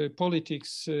comparative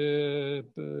politics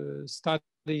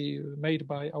study made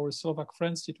by our Slovak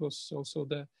friends, it was also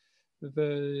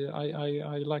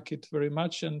I like it very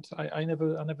much, and I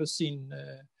never seen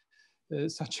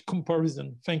such a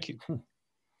comparison. Thank you.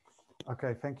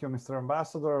 Okay, thank you, Mr.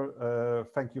 Ambassador.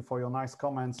 Thank you for your nice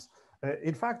comments.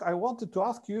 In fact, I wanted to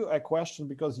ask you a question,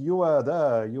 because you were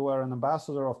there. You were an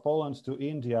ambassador of Poland to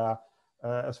India.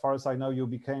 As far as I know, you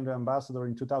became the ambassador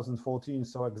in 2014,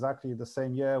 so exactly the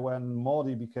same year when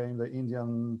Modi became the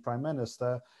Indian Prime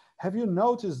Minister. Have you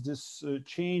noticed this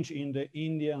change in the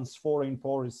Indians' foreign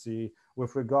policy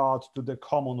with regard to the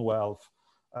Commonwealth?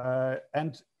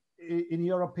 And in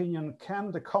your opinion, can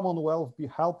the Commonwealth be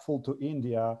helpful to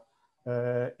India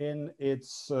in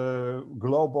its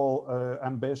global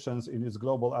ambitions, in its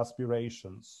global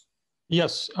aspirations?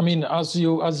 Yes, I mean, as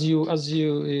you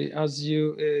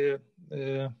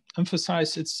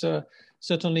emphasize, it's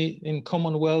certainly in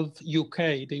Commonwealth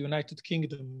UK, the United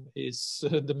Kingdom is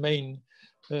the main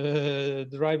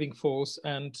driving force,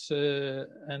 and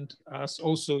as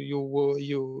also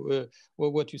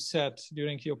what you said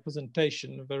during your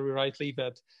presentation very rightly,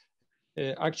 that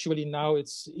actually now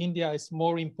it's India is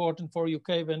more important for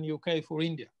UK than UK for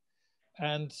India,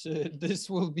 and this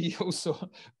will be also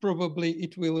probably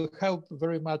it will help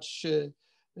very much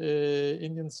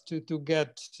Indians to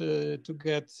get it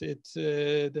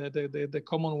the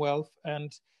Commonwealth. And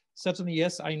certainly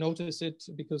yes, I notice it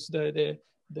because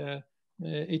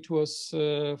it was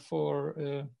for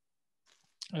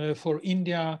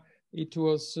India it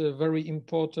was very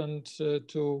important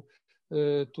to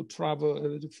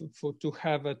travel to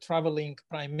have a traveling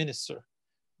prime minister,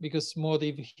 because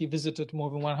Modi, he visited more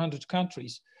than 100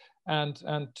 countries, and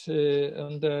the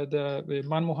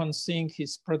Manmohan Singh,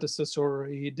 his predecessor,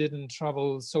 he didn't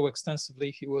travel so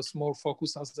extensively. He was more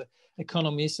focused as an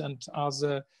economist and as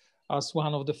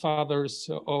one of the fathers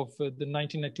of the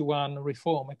 1991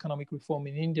 economic reform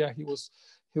in India. He was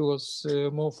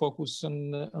more focused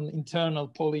on internal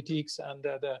politics and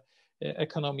the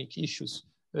economic issues.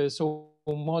 So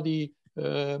Modi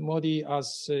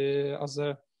as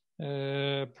a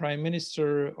prime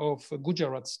minister of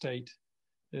Gujarat state,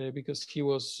 because he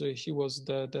was the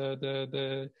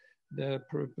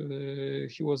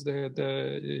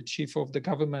chief of the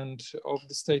government of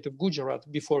the state of Gujarat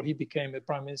before he became a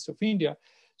prime minister of India.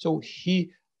 So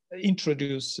he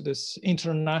introduced this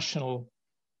international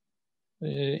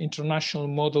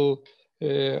model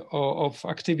of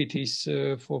activities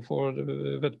for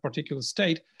that particular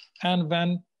state, and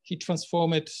then he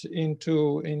transformed it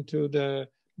into the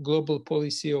global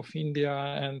policy of India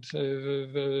and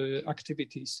the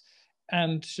activities.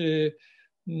 And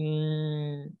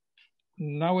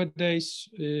nowadays,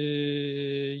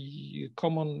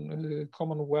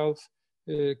 Commonwealth,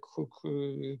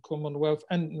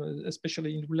 and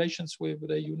especially in relations with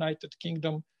the United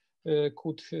Kingdom,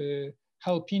 could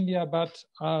help India, but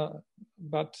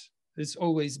it's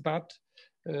always but.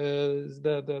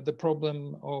 The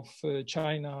problem of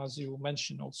China, as you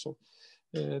mentioned also.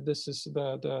 This is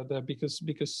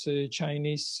because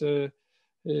Chinese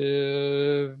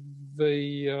they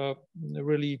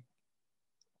really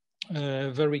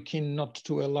very keen not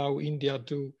to allow India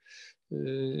to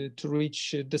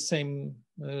reach the same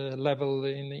level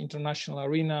in the international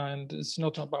arena, and it's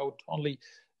not about only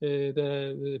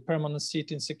the permanent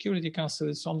seat in Security Council.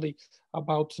 It's only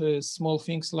about small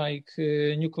things like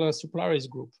nuclear suppliers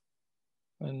group.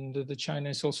 And the China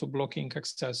is also blocking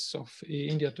access of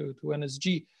India to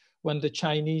NSG. When the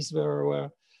Chinese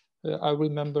were I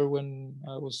remember when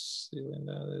I was still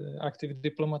an active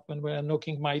diplomat, when they were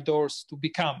knocking my doors to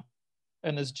become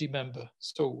NSG member.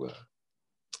 So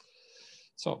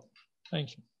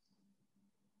thank you.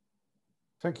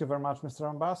 Thank you very much, Mr.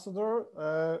 Ambassador.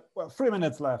 Well, 3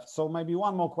 minutes left, so maybe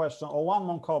one more question or one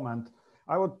more comment.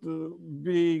 I would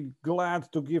be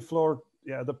glad to give floor.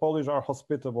 Yeah, the Polish are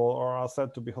hospitable, or are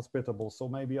said to be hospitable. So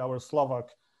maybe our Slovak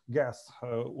guest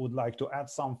would like to add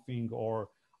something or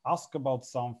ask about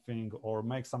something or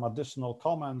make some additional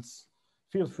comments.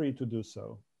 Feel free to do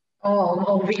so.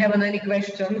 Oh, we haven't any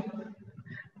question.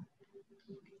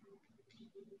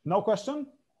 No question?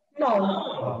 No.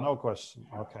 Oh, no question.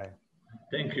 Okay.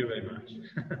 Thank you very much.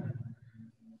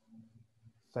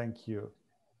 Thank you.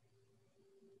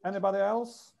 Anybody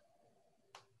else?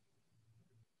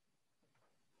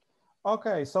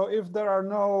 Okay, so if there are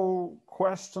no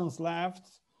questions left,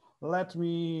 let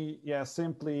me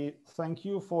simply thank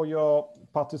you for your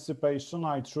participation.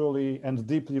 I truly and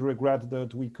deeply regret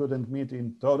that we couldn't meet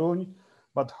in Toruń,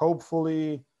 but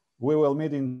hopefully we will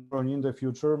meet in Toruń in the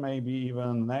future, maybe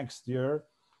even next year.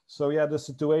 So yeah, the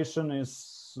situation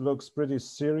looks pretty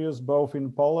serious both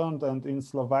in Poland and in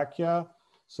Slovakia.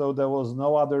 So there was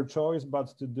no other choice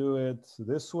but to do it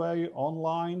this way,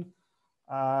 online.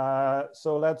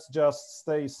 So let's just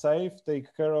stay safe, take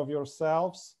care of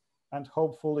yourselves, and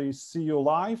hopefully see you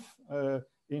live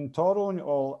in Toruń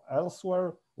or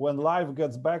elsewhere. When life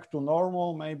gets back to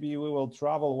normal, maybe we will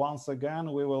travel once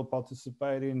again. We will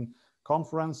participate in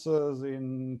conferences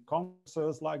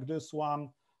like this one,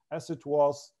 as it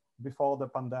was before the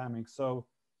pandemic. So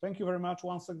thank you very much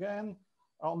once again.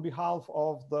 On behalf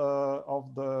of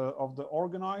the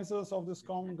organizers of this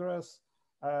Congress,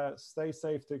 stay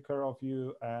safe, take care of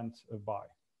you, and bye.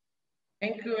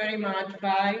 Thank you very much.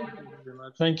 Bye.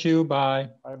 Thank you.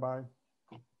 Bye. Bye-bye.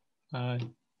 Bye.